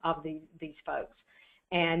of these folks.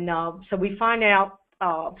 And so we find out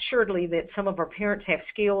surely that some of our parents have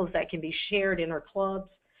skills that can be shared in our clubs.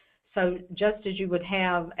 So just as you would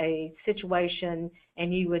have a situation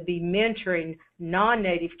and you would be mentoring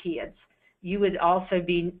non-Native kids, you would also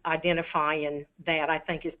be identifying that, I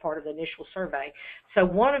think, as part of the initial survey. So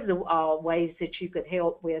one of the ways that you could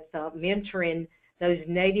help with mentoring those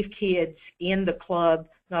Native kids in the club,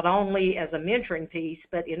 not only as a mentoring piece,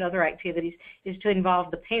 but in other activities, is to involve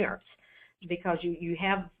the parents, because you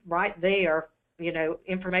have right there,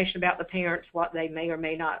 information about the parents, what they may or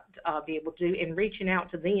may not be able to do, and reaching out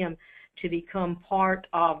to them to become part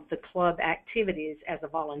of the club activities as a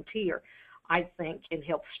volunteer. I think can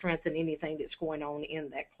help strengthen anything that's going on in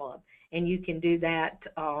that club. And you can do that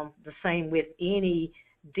the same with any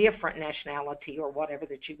different nationality or whatever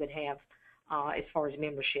that you would have as far as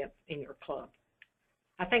membership in your club.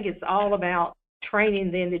 I think it's all about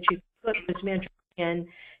training then that you put those mentors in,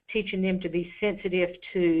 teaching them to be sensitive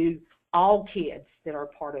to all kids that are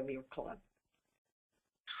part of your club.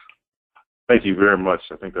 Thank you very much.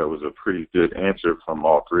 I think that was a pretty good answer from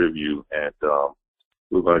all three of you, and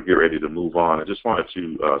we're going to get ready to move on. I just wanted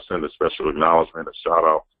to send a special acknowledgement, a shout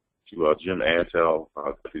out to Jim Antel,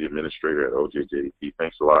 the administrator at OJJDP.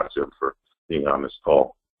 Thanks a lot, Jim, for being on this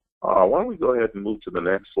call. Why don't we go ahead and move to the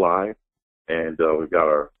next slide? And we've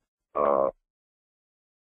got our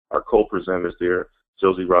co-presenters there,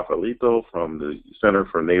 Josie Raphaelito from the Center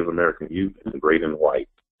for Native American Youth, and Brayden White.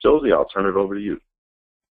 Josie, I'll turn it over to you.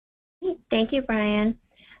 Thank you, Brian.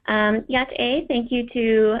 Thank you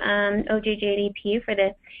to OJJDP for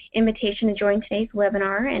the invitation to join today's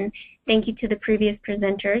webinar, and thank you to the previous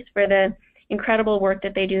presenters for the incredible work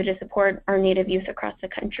that they do to support our Native youth across the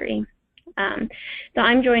country. So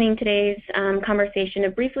I'm joining today's conversation to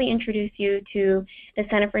briefly introduce you to the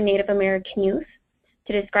Center for Native American Youth,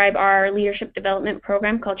 to describe our leadership development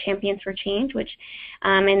program called Champions for Change, which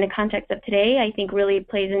in the context of today, I think really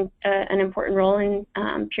plays an important role in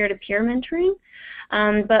peer-to-peer mentoring.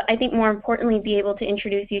 But I think more importantly, be able to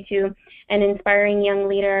introduce you to an inspiring young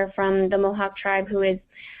leader from the Mohawk tribe who is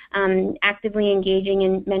actively engaging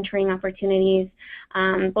in mentoring opportunities,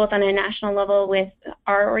 both on a national level with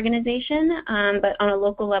our organization, but on a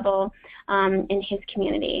local level in his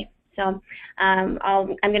community. So I'm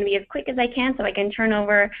going to be as quick as I can so I can turn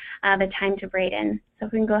over the time to Brayden. So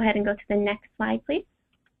if we can go ahead and go to the next slide, please.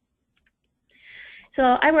 So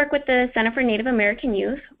I work with the Center for Native American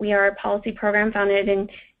Youth. We are a policy program founded in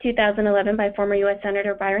 2011 by former U.S.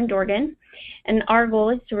 Senator Byron Dorgan. And our goal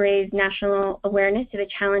is to raise national awareness to the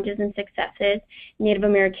challenges and successes Native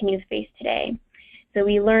American youth face today. So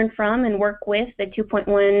we learn from and work with the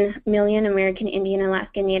 2.1 million American Indian and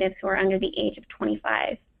Alaska Natives who are under the age of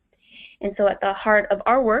 25. And so at the heart of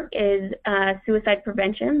our work is suicide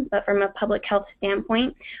prevention, but from a public health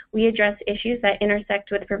standpoint, we address issues that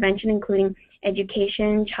intersect with prevention, including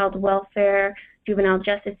education, child welfare, juvenile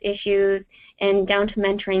justice issues, and down to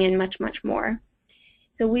mentoring and much, much more.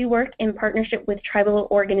 So we work in partnership with tribal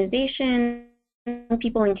organizations,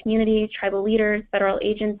 people in communities, tribal leaders, federal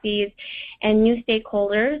agencies, and new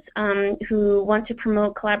stakeholders who want to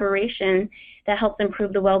promote collaboration that helps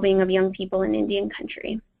improve the well-being of young people in Indian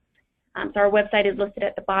country. So our website is listed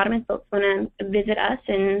at the bottom if folks want to visit us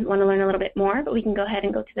and want to learn a little bit more, but we can go ahead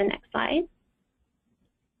and go to the next slide.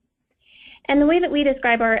 And the way that we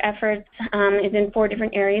describe our efforts is in 4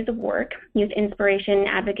 different areas of work: youth inspiration,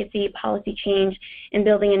 advocacy, policy change, and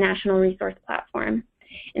building a national resource platform.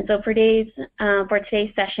 And so for today's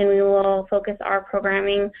session, we will focus on our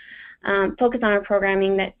programming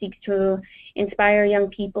that seeks to inspire young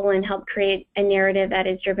people and help create a narrative that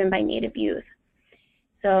is driven by Native youth.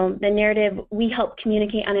 So the narrative we help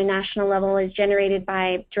communicate on a national level is generated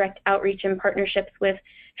by direct outreach and partnerships with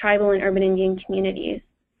tribal and urban Indian communities.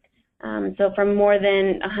 So from more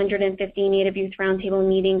than 150 Native Youth Roundtable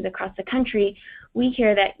meetings across the country, we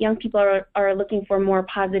hear that young people are looking for more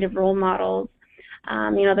positive role models.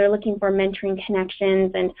 They're looking for mentoring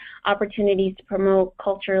connections and opportunities to promote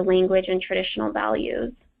culture, language, and traditional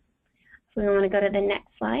values. So we want to go to the next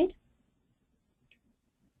slide.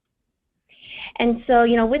 And so,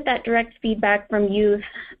 with that direct feedback from youth,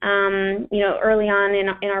 early on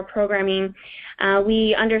in our programming,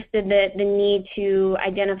 we understood that the need to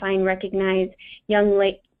identify and recognize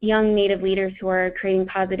young Native leaders who are creating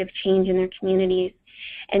positive change in their communities.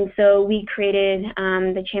 And so we created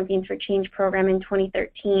the Champions for Change program in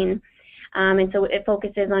 2013. And so it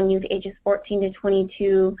focuses on youth ages 14 to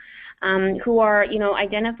 22 who are,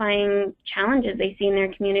 identifying challenges they see in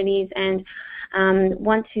their communities and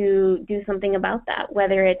want to do something about that,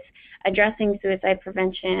 whether it's addressing suicide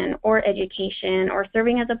prevention or education or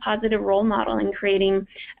serving as a positive role model and creating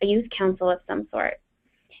a youth council of some sort.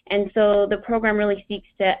 And so the program really seeks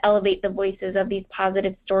to elevate the voices of these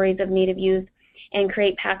positive stories of Native youth and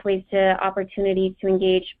create pathways to opportunities to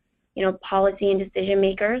engage, policy and decision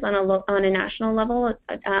makers on a national level,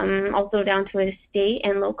 also down to a state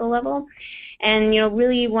and local level, and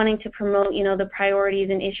really wanting to promote the priorities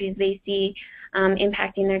and issues they see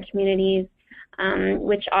impacting their communities,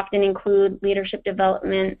 which often include leadership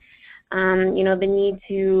development, the need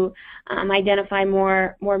to identify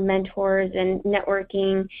more mentors and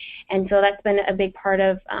networking, and so that's been a big part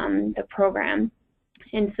of the program.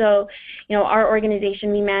 And so, our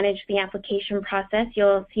organization, we manage the application process.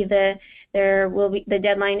 You'll see the The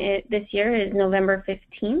deadline this year is November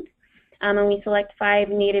 15th. And we select 5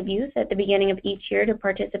 Native youth at the beginning of each year to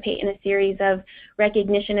participate in a series of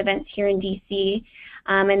recognition events here in DC.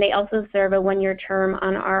 And they also serve a 1-year term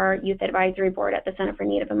on our Youth Advisory Board at the Center for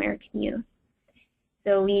Native American Youth.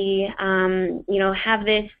 So we, have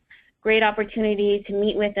this great opportunity to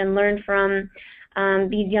meet with and learn from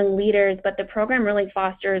these young leaders, but the program really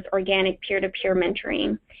fosters organic peer-to-peer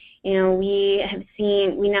mentoring.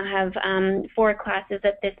 We now have 4 classes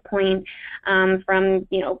at this point, from,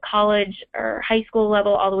 college or high school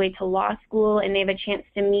level all the way to law school, and they have a chance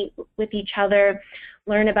to meet with each other,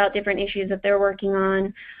 learn about different issues that they're working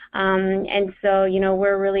on. And so,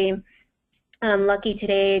 we're really lucky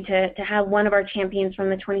today to have one of our champions from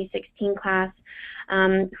the 2016 class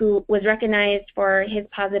who was recognized for his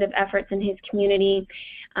positive efforts in his community.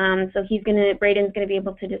 So Brayden's going to be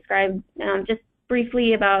able to describe just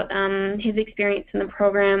briefly about his experience in the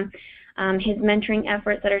program, his mentoring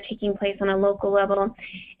efforts that are taking place on a local level,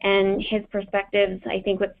 and his perspectives. I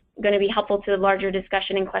think what's going to be helpful to the larger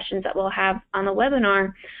discussion and questions that we'll have on the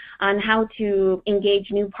webinar on how to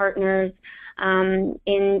engage new partners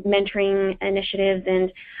in mentoring initiatives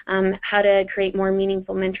and how to create more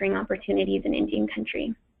meaningful mentoring opportunities in Indian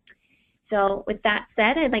country. So with that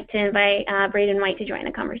said, I'd like to invite Brayden White to join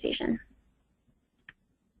the conversation.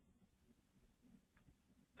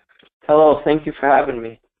 Hello, thank you for having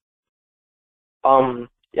me. In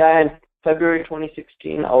February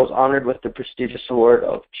 2016, I was honored with the prestigious award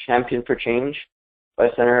of Champion for Change by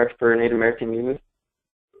Center for Native American Youth.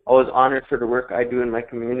 I was honored for the work I do in my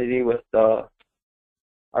community with our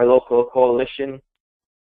local coalition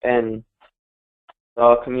and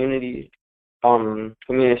community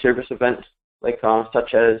service events,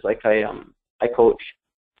 such as I coach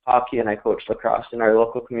hockey and I coach lacrosse in our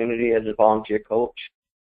local community as a volunteer coach.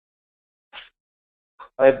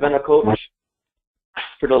 I've been a coach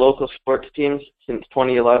for the local sports teams since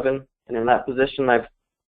 2011, and in that position I've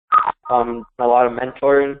done a lot of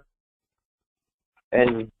mentoring,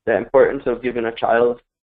 and the importance of giving a child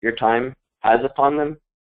your time has upon them,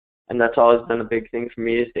 and that's always been a big thing for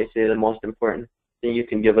me. Is they say the most important thing you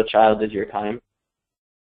can give a child is your time.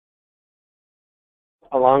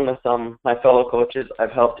 Along with my fellow coaches,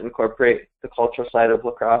 I've helped incorporate the cultural side of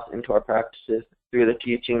lacrosse into our practices through the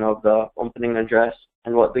teaching of the opening address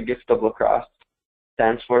and what the gift of lacrosse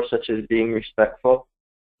stands for, such as being respectful.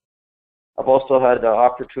 I've also had the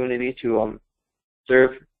opportunity to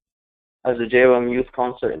serve as a JOM youth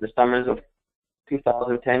counselor in the summers of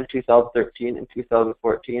 2010, 2013, and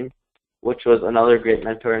 2014, which was another great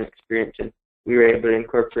mentoring experience. And we were able to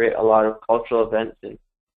incorporate a lot of cultural events and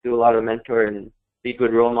do a lot of mentoring and be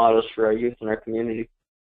good role models for our youth in our community.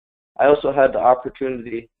 I also had the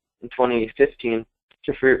opportunity in 2015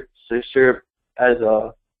 to serve as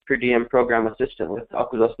a per diem program assistant with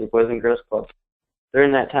Akwesasne Boys and Girls Club.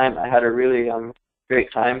 During that time, I had a really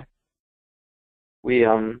great time. We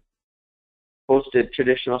hosted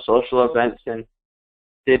traditional social events and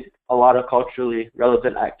did a lot of culturally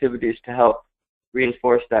relevant activities to help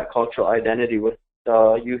reinforce that cultural identity with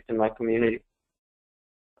the youth in my community.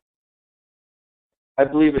 I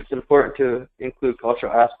believe it's important to include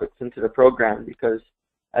cultural aspects into the program because,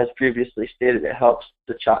 as previously stated, it helps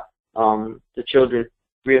the children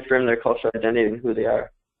reaffirm their cultural identity and who they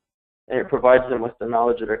are. And it provides them with the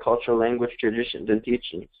knowledge of their cultural language, traditions, and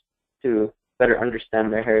teachings to better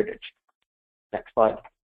understand their heritage. Next slide.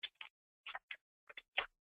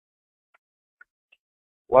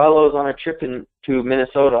 While I was on a trip to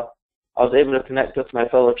Minnesota, I was able to connect with my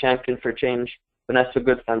fellow champion for change, Vanessa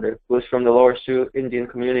Goodthunder, who is from the Lower Sioux Indian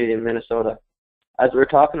community in Minnesota. As we were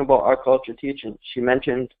talking about our culture teaching, she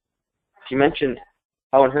mentioned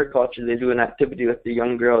how in her culture they do an activity with the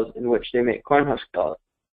young girls in which they make corn husk dolls,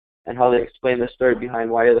 and how they explain the story behind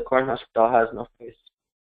why the corn husk doll has no face.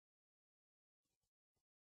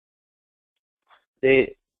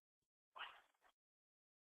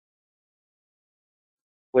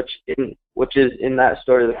 Which is in that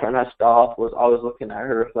story, the corn husk doll was always looking at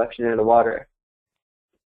her reflection in the water.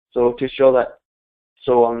 So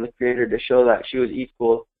the creator, to show that she was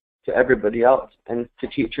equal to everybody else, and to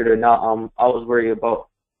teach her to not always worry about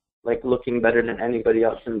looking better than anybody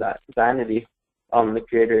else in that vanity. The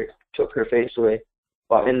creator took her face away.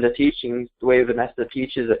 But in the teaching, the way Vanessa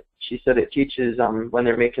teaches it, she said it teaches when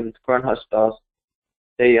they're making corn husk dolls,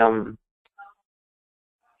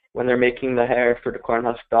 when they're making the hair for the corn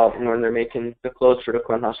husk doll and when they're making the clothes for the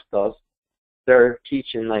corn husk dolls, they're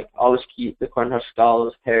teaching always keep the corn husk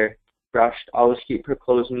doll's hair brushed, always keep her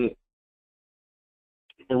clothes neat.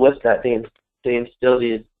 And with that, they instill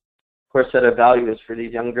these core set of values for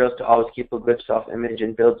these young girls to always keep a good self-image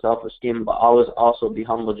and build self-esteem, but always also be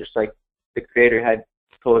humble, just like the Creator had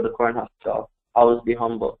told the Cornhusk doll. Always be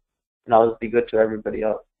humble and always be good to everybody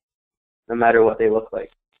else, no matter what they look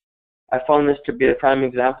like. I found this to be a prime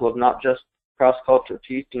example of not just cross-cultural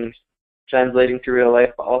teachings translating to real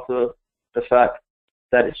life, but also the fact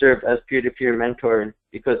that it served as peer-to-peer mentoring,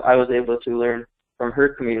 because I was able to learn from her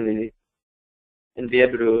community and be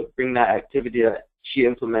able to bring that activity that she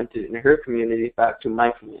implemented in her community back to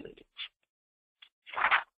my community.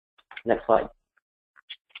 Next slide.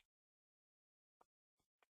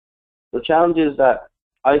 The challenges that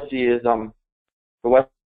I see is the Western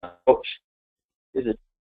approach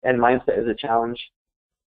and mindset is a challenge,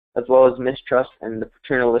 as well as mistrust and the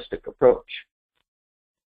paternalistic approach.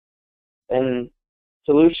 And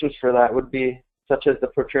solutions for that would be, such as the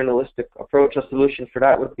paternalistic approach, a solution for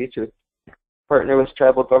that would be to partner with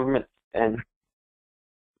tribal governments and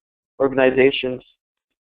organizations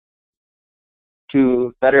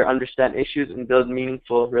to better understand issues and build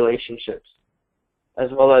meaningful relationships, as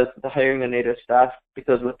well as the hiring of Native staff,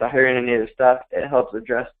 because with the hiring of Native staff, it helps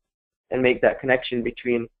address and make that connection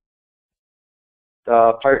between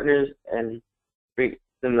the partners and the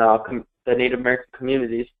Native American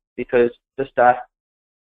communities, because the staff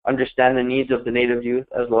understand the needs of the Native youth,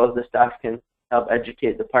 as well as the staff can help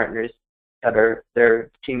educate the partners that they're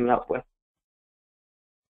teaming up with,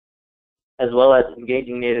 as well as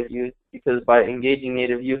engaging Native youth, because by engaging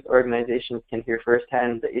Native youth, organizations can hear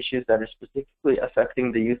firsthand the issues that are specifically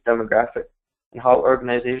affecting the youth demographic and how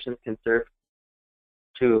organizations can serve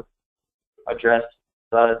to address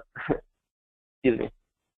the,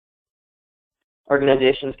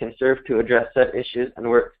 organizations can serve to address said issues and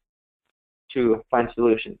work to find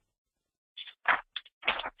solutions.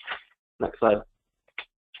 Next slide.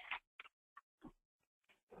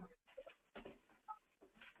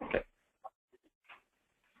 Okay.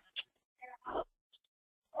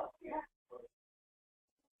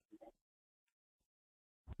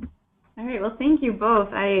 All right, well, thank you both.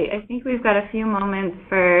 I think we've got a few moments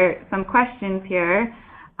for some questions here.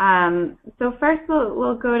 So first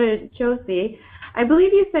we'll go to Josie. I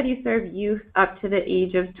believe you said you serve youth up to the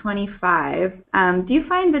age of 25. Do you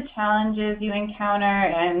find the challenges you encounter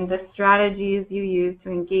and the strategies you use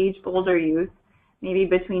to engage older youth, maybe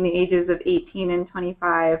between the ages of 18 and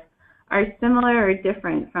 25, are similar or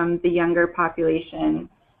different from the younger population?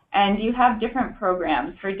 And do you have different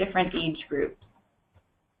programs for different age groups?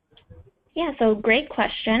 Yeah, so great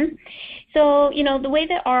question. So, the way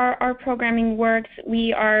that our programming works,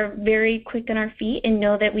 we are very quick on our feet and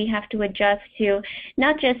know that we have to adjust to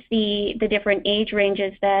not just the different age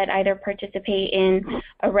ranges that either participate in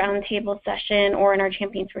a roundtable session or in our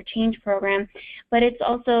Champions for Change program, but it's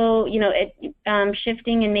also,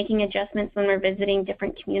 shifting and making adjustments when we're visiting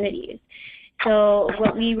different communities. So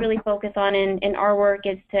what we really focus on in our work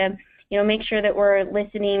is to, make sure that we're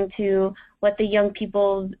listening to what the young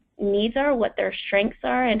people's needs are, what their strengths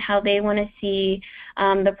are, and how they want to see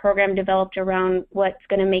the program developed around what's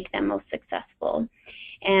going to make them most successful.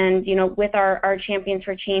 And, with our Champions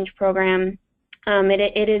for Change program,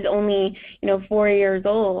 it is only, 4 years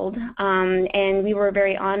old, and we were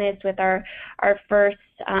very honest with our first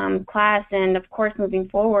class, and of course moving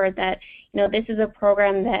forward that, this is a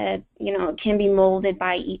program that, can be molded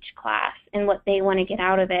by each class and what they want to get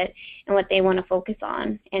out of it and what they want to focus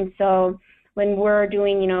on. And so when we're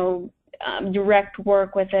doing, direct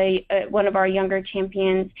work with one of our younger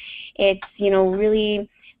champions, it's, really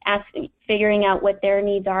figuring out what their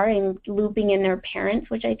needs are and looping in their parents,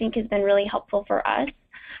 which I think has been really helpful for us,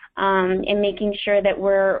 and making sure that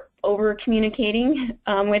we're over-communicating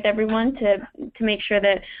with everyone to make sure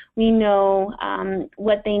that we know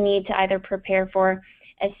what they need to either prepare for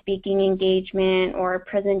a speaking engagement or a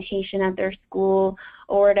presentation at their school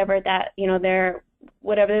or whatever that,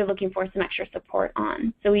 whatever they're looking for some extra support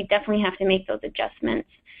on. So we definitely have to make those adjustments.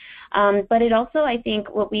 But it also, I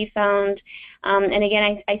think, what we found, and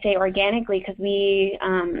again, I say organically because we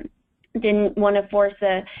didn't want to force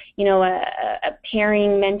a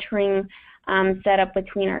pairing, mentoring setup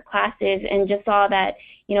between our classes, and just saw that,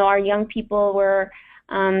 our young people were,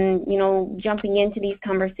 jumping into these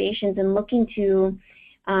conversations and looking to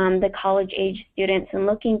the college-age students and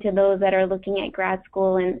looking to those that are looking at grad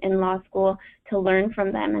school and law school to learn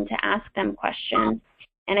from them and to ask them questions.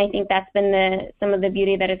 And I think that's been some of the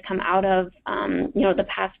beauty that has come out of, the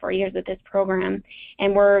past 4 years of this program.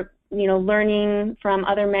 And we're, learning from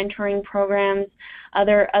other mentoring programs,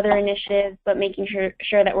 other initiatives, but making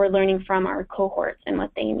sure that we're learning from our cohorts and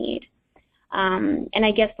what they need. And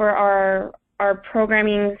I guess for our our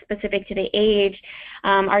programming specific to the age,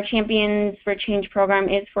 our Champions for Change program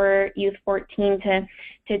is for youth 14 to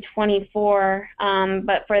 24,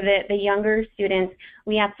 but for the younger students,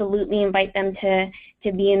 we absolutely invite them to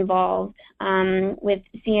be involved. With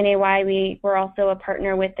CNAY, we're also a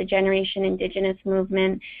partner with the Generation Indigenous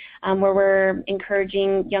movement, where we're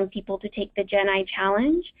encouraging young people to take the Gen I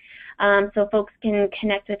Challenge. So folks can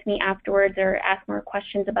connect with me afterwards or ask more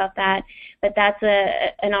questions about that. But that's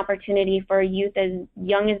an opportunity for youth as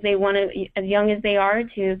young as they are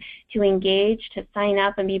to engage, to sign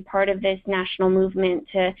up and be part of this national movement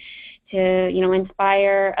to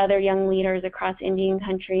inspire other young leaders across Indian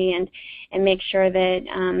country and make sure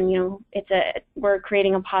that we're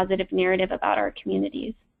creating a positive narrative about our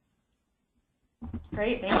communities.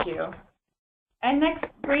 Great, thank you. And next,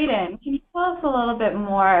 Brayden, can you tell us a little bit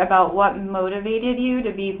more about what motivated you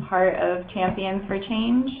to be part of Champions for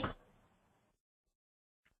Change?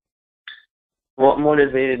 What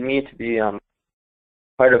motivated me to be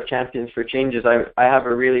part of Champions for Change is I have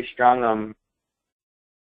a really strong, I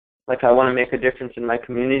want to make a difference in my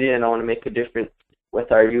community, and I want to make a difference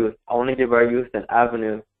with our youth. I want to give our youth an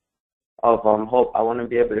avenue of hope. I want to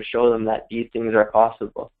be able to show them that these things are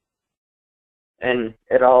possible. And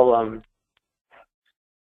it all,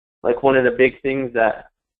 one of the big things that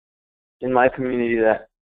in my community that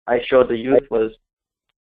I showed the youth was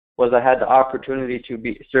I had the opportunity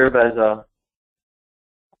to serve as a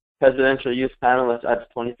presidential youth panelist at the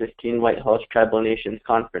 2015 White House Tribal Nations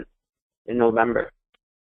Conference in November.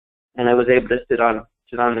 And I was able to sit on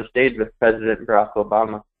the stage with President Barack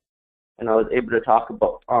Obama, and I was able to talk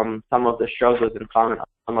about some of the struggles and comment on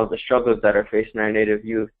some of the struggles that are facing our Native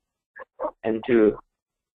youth, and to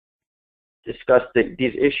discuss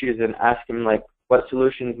these issues and ask him what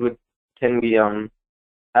solutions can we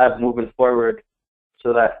have moving forward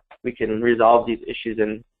so that we can resolve these issues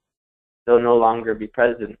and they'll no longer be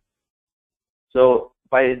present. So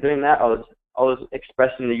by doing that, I was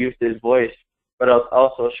expressing the youth's voice, but I was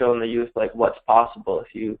also showing the youth what's possible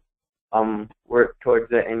if you work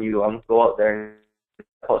towards it and you go out there and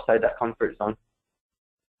outside that comfort zone.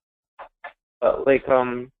 But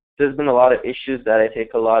there's been a lot of issues that I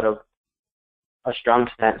take a strong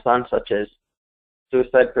stance on, such as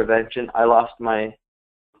suicide prevention. I lost my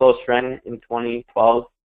close friend in 2012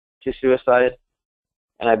 to suicide,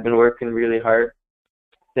 and I've been working really hard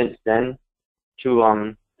since then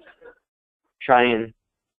to try and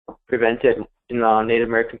prevent it in Native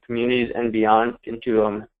American communities and beyond,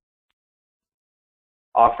 into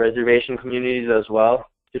off-reservation communities as well,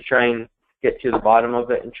 to try and get to the bottom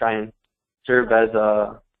of it and try and serve as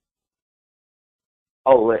a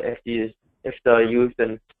outlet if the youth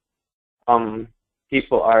and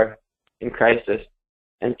people are in crisis.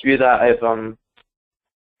 And through that, I've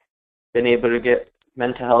been able to get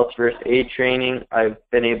mental health first aid training. I've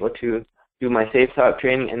been able to do my Safe Talk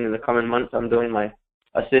training, and in the coming months, I'm doing my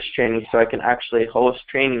assist training so I can actually host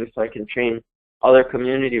training, so I can train other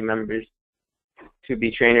community members to be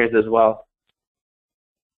trainers as well.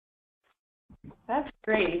 That's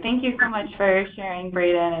great. Thank you so much for sharing,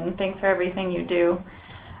 Brayden, and thanks for everything you do.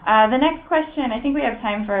 The next question, I think we have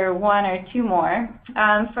time for one or two more.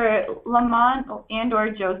 For Lamont and or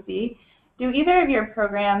Josie, do either of your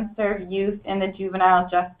programs serve youth in the juvenile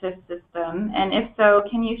justice system? And if so,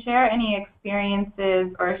 can you share any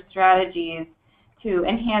experiences or strategies to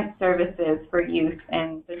enhance services for youth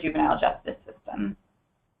in the juvenile justice system?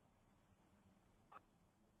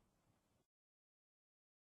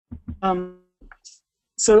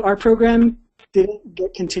 So our program didn't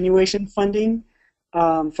get continuation funding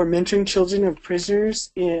for mentoring children of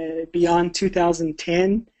prisoners beyond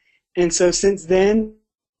 2010. And so since then,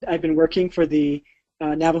 I've been working for the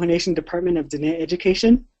Navajo Nation Department of Diné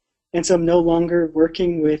Education. And so I'm no longer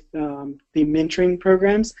working with the mentoring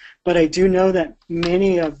programs, but I do know that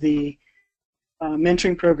many of the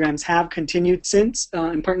mentoring programs have continued since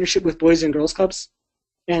in partnership with Boys and Girls Clubs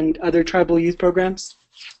and other tribal youth programs.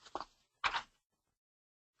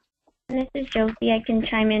 This is Josie. I can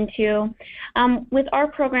chime in too. With our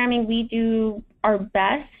programming, we do our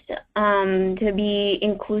best to be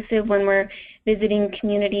inclusive when we're visiting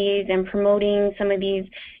communities and promoting some of these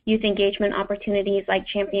youth engagement opportunities like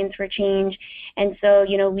Champions for Change. And so,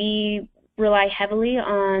 we rely heavily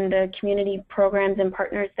on the community programs and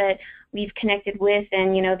partners that we've connected with,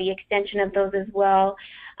 and, the extension of those as well.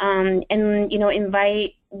 And,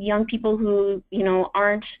 invite young people who,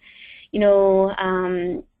 aren't,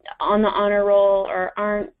 on the honor roll or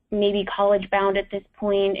aren't maybe college bound at this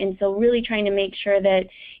point. And so really trying to make sure that,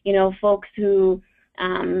 folks who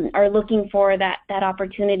are looking for that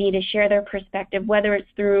opportunity to share their perspective, whether it's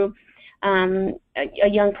through a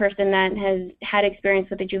young person that has had experience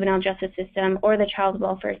with the juvenile justice system or the child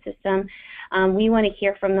welfare system. We want to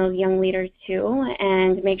hear from those young leaders too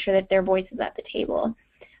and make sure that their voice is at the table.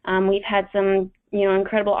 We've had some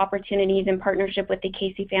incredible opportunities in partnership with the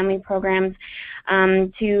Casey Family Programs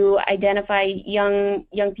to identify young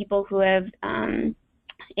people who have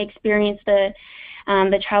experienced the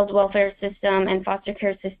child welfare system and foster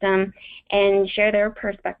care system and share their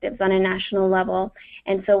perspectives on a national level.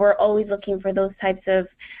 And so we're always looking for those types of,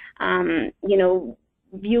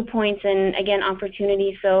 viewpoints and, again,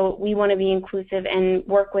 opportunities. So we want to be inclusive and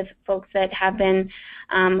work with folks that have been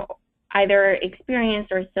either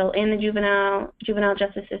experienced or still in the juvenile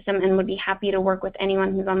justice system, and would be happy to work with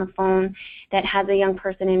anyone who's on the phone that has a young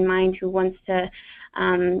person in mind who wants to,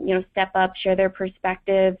 step up, share their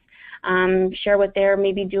perspectives, share what they're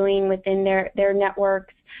maybe doing within their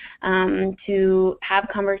networks, to have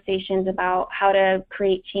conversations about how to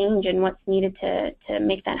create change and what's needed to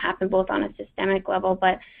make that happen, both on a systemic level,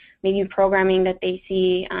 but maybe programming that they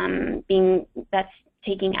see that's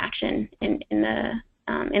taking action in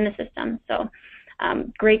the system. So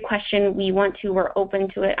great question. We're open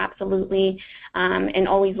to it, absolutely, and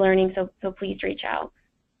always learning, so please reach out.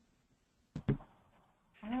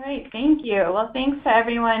 All right, thank you. Well, thanks to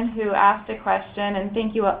everyone who asked a question, and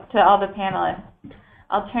thank you to all the panelists.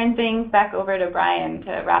 I'll turn things back over to Brian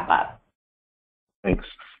to wrap up. Thanks.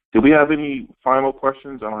 Do we have any final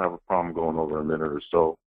questions? I don't have a problem going over a minute or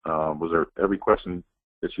so. Was there every question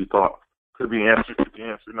that you thought could be answered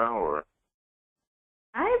now, or?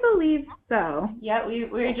 I believe so. Yeah, we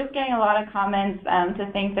were just getting a lot of comments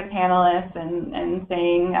to thank the panelists and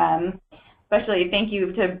saying, especially thank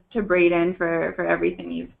you to Brayden for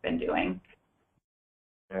everything you've been doing.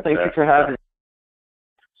 Thank you for having me.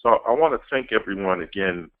 So I want to thank everyone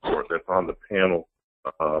again that's on the panel,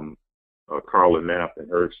 Carla Knapp and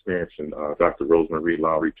her experience, and Dr. Marie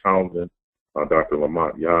Lowry-Townsend, Dr.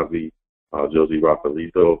 Lamont Yazzie, Josie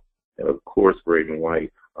Raphaelito, and of course Brayden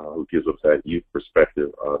White, who gives us that youth perspective.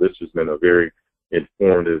 This has been a very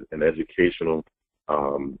informative and educational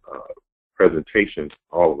presentation to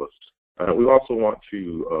all of us. We also want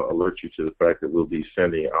to alert you to the fact that we'll be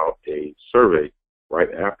sending out a survey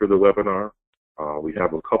right after the webinar. We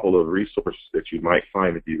have a couple of resources that you might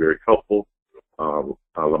find to be very helpful.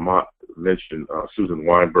 Lamont mentioned Susan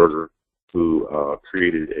Weinberger, who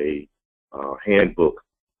created a handbook,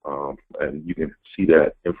 and you can see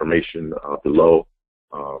that information below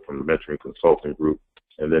from the Mentoring Consulting Group.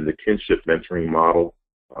 And then the Kinship Mentoring Model,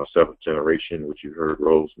 7th Generation, which you heard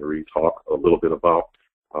Marie talk a little bit about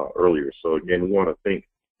earlier. So again, we want to thank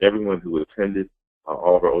everyone who attended,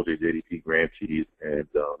 all of our OJJDP grantees, and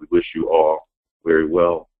we wish you all very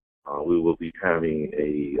well. We will be having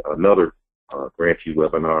another grantee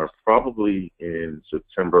webinar probably in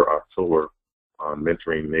September, October, on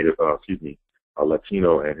mentoring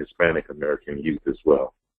Latino and Hispanic American youth as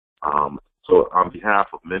well. So on behalf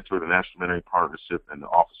of Mentor, the National Mentoring Partnership, and the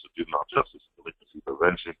Office of Juvenile Justice and Delinquency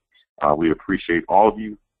Prevention, we appreciate all of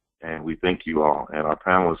you, and we thank you all. And our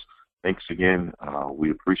panelists, thanks again. We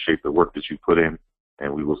appreciate the work that you put in,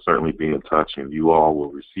 and we will certainly be in touch, and you all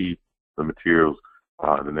will receive the materials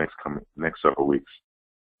in the next several weeks.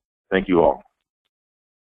 Thank you all.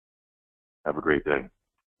 Have a great day.